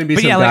 there's gonna be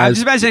but some guys. I'm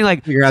just imagining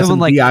like figure out someone some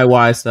like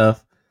DIY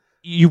stuff.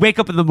 You wake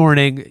up in the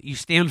morning, you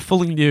stand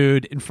fully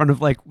nude in front of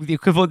like the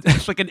equivalent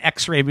of like an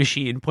X-ray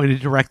machine pointed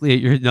directly at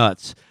your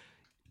nuts.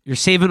 You're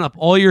saving up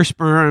all your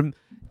sperm.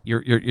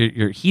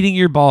 You're heating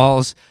your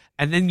balls.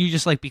 And then you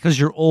just like, because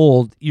you're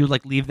old, you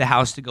like leave the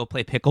house to go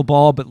play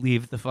pickleball, but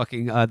leave the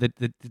fucking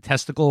the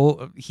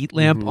testicle heat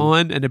lamp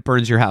on, and it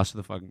burns your house to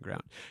the fucking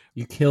ground.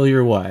 You kill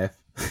your wife.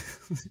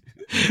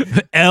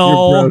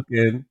 L. You're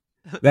broken.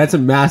 That's a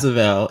massive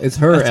L. It's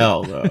her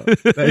L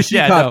though. She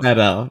caught that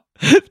L.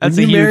 That's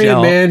when a you huge marry L.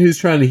 a man who's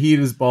trying to heat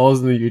his balls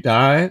and then you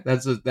die,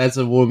 that's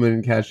a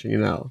woman catching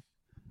an L.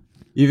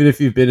 Even if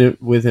you've been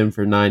with him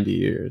for 90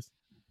 years.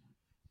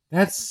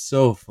 That's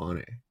so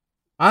funny.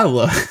 I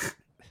love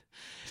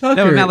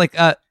Tucker. No, Matt, like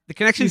the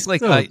connections,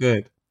 like so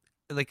good.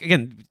 Like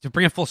again, to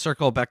bring it full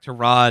circle back to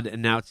Rod,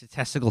 and now to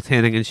testicle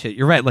tanning and shit.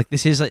 You're right. Like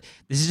this is a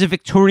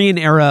Victorian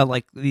era,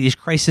 like these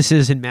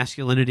crises in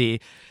masculinity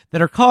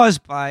that are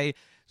caused by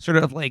sort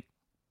of like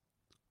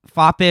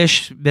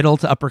foppish middle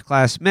to upper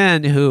class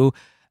men who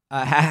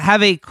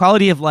have a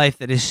quality of life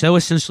that is so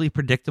essentially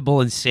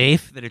predictable and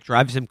safe that it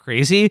drives them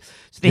crazy.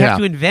 So they have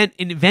to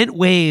invent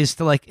ways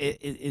to like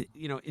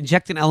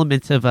inject an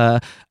element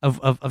of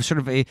sort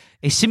of a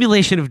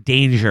simulation of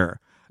danger,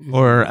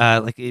 or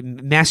like a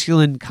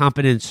masculine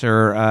competence,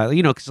 or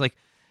because like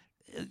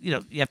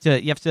you have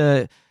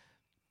to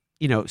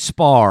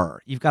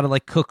spar. You've got to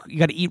like cook. You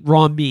got to eat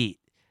raw meat.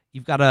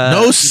 You've got to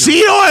no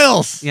seed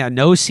oils. Yeah,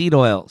 no seed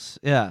oils.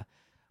 Yeah,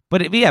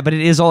 but it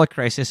is all a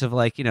crisis of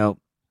like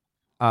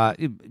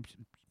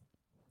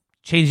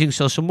changing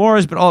social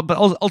mores, but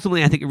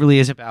ultimately, I think it really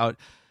is about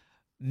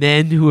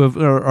men who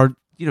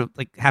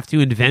have to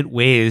invent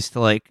ways to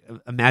like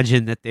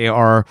imagine that they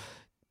are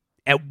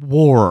at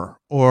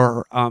war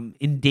or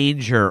in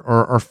danger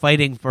or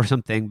fighting for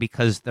something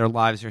because their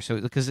lives are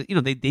so, because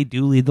they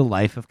do lead the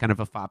life of kind of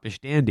a foppish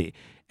dandy,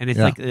 and it's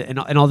like and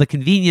all the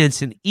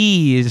convenience and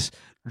ease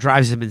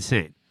drives them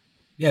insane.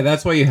 Yeah,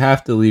 that's why you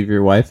have to leave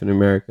your wife in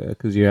America,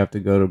 because you have to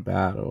go to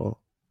battle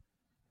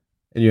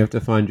and you have to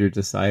find your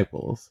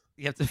disciples.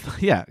 You have to,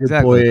 yeah,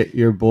 exactly.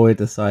 Your boy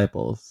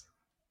disciples.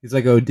 He's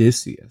like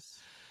Odysseus.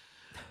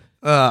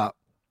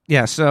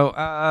 Yeah. So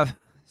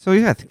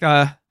yeah, I think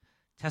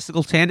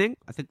testicle tanning.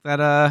 I think that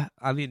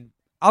I mean,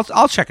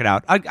 I'll check it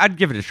out. I'd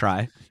give it a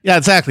try. Yeah,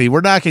 exactly. We're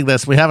knocking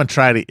this. We haven't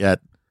tried it yet.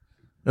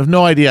 We have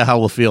no idea how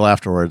we'll feel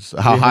afterwards.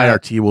 How high our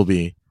T will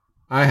be.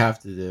 I have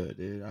to do it,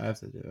 dude. I have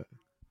to do it.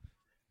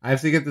 I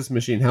have to get this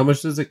machine. How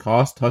much does it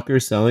cost?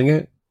 Tucker's selling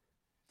it?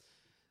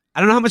 I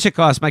don't know how much it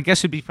costs. My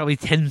guess would be probably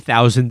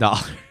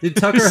 $10,000. Did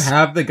Tucker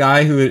have the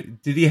guy did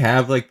he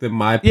have like the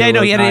MyPillow? Yeah,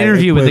 no, he had an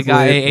interview with a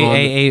guy,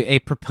 a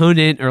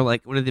proponent, or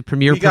like one of the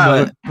premier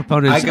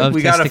proponents of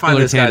we got to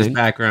find this tanning. guy's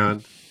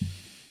background.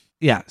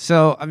 Yeah,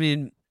 so I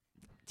mean,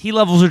 T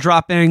levels are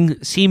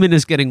dropping, semen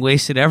is getting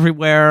wasted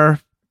everywhere.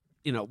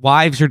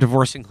 Wives are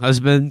divorcing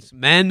husbands.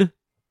 Men,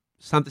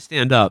 it's time to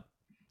stand up.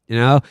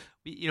 You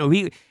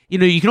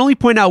can only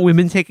point out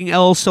women taking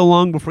L's so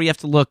long before you have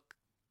to look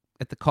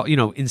at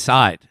the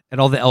inside at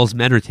all the L's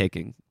men are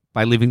taking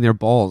by leaving their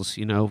balls,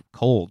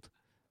 cold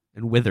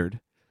and withered.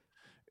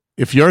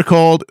 If you're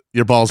cold,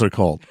 your balls are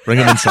cold. Bring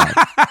them inside.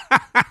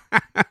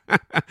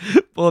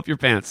 Pull up your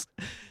pants.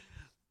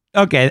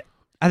 Okay,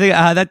 I think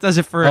that does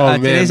it for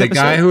today's the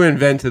episode. guy who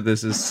invented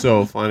this is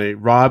so funny.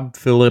 Rob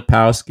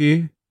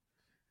Filipowski.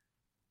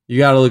 You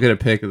got to look at a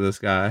pic of this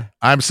guy.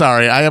 I'm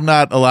sorry. I am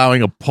not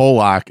allowing a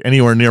Polak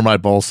anywhere near my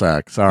ball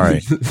sack. Sorry.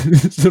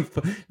 This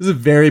is a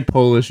very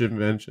Polish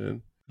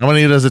invention. How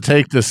many does it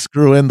take to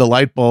screw in the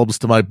light bulbs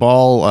to my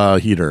ball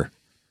heater?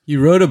 He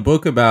wrote a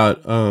book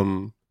about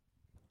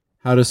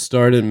how to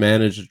start and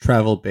manage a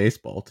travel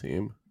baseball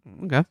team.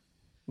 Okay.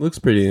 Looks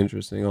pretty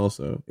interesting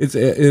also.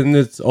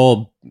 It's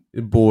all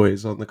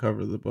boys on the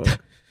cover of the book.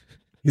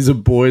 He's a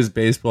boys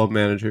baseball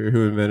manager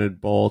who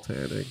invented ball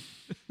tanning.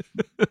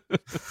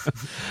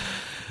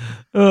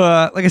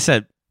 Like I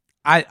said,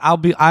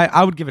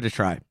 I would give it a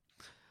try.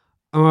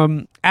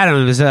 Adam,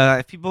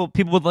 if people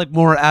would like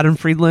more Adam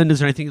Friedland, is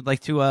there anything you'd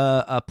like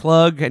to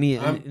plug? Any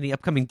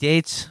upcoming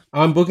dates?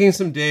 I'm booking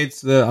some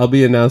dates that I'll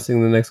be announcing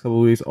in the next couple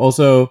of weeks.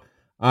 Also,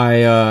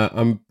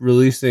 I'm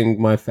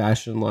releasing my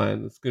fashion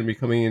line. It's going to be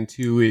coming in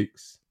 2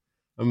 weeks.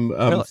 I'm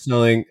Really?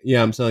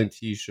 selling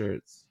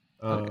T-shirts.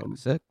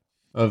 Sick.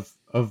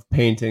 Of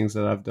paintings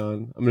that I've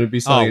done. I'm going to be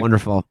selling. Oh,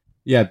 wonderful.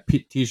 Yeah,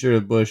 T-shirt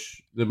of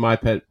Bush, the My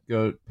Pet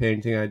Goat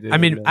painting I did. I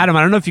mean, Adam,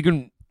 I don't know if you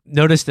can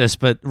notice this,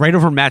 but right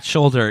over Matt's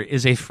shoulder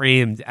is a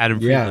framed Adam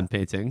Friedland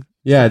painting.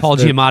 Yeah, Paul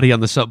Giamatti on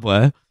the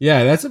subway.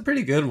 Yeah, that's a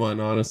pretty good one,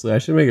 honestly. I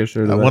should make a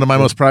shirt of that. One of my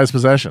most prized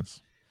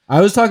possessions.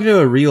 I was talking to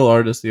a real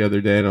artist the other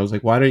day, and I was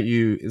like, why don't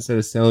you, instead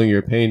of selling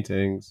your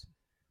paintings,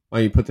 why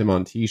don't you put them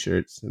on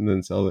T-shirts and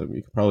then sell them?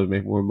 You could probably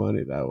make more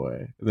money that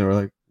way. And they were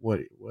like, what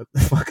the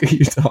fuck are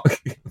you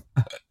talking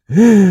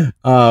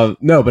about?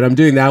 No, but I'm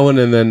doing that one,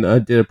 and then I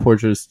did a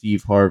portrait of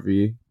Steve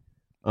Harvey,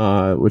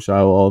 which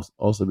I will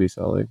also be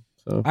selling.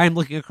 So I am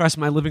looking across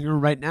my living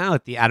room right now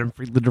at the Adam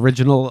Friedland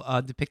original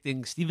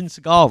depicting Steven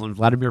Seagal and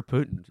Vladimir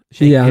Putin.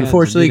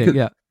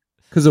 Unfortunately,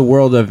 because of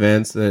world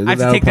events, I have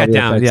to take that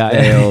down.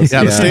 Yeah,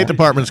 the State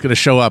Department's going to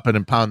show up and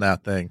impound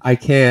that thing. I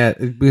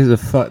can't because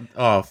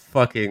of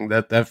fucking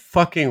that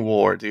fucking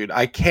war, dude.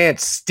 I can't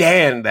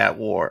stand that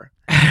war.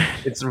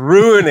 It's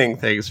ruining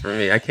things for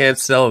me. I can't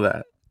sell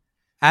that.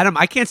 Adam,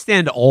 I can't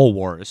stand all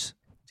wars.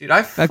 Dude,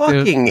 I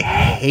fucking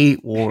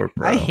hate war,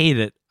 bro. I hate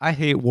it. I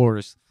hate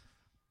wars.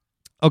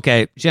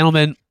 Okay,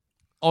 gentlemen,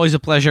 always a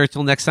pleasure.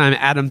 Till next time.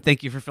 Adam,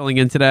 thank you for filling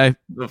in today.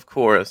 Of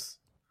course.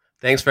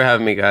 Thanks for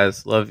having me,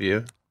 guys. Love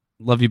you.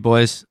 Love you,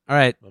 boys. All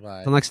right.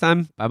 Bye-bye. Till next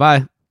time.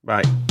 Bye-bye.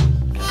 Bye.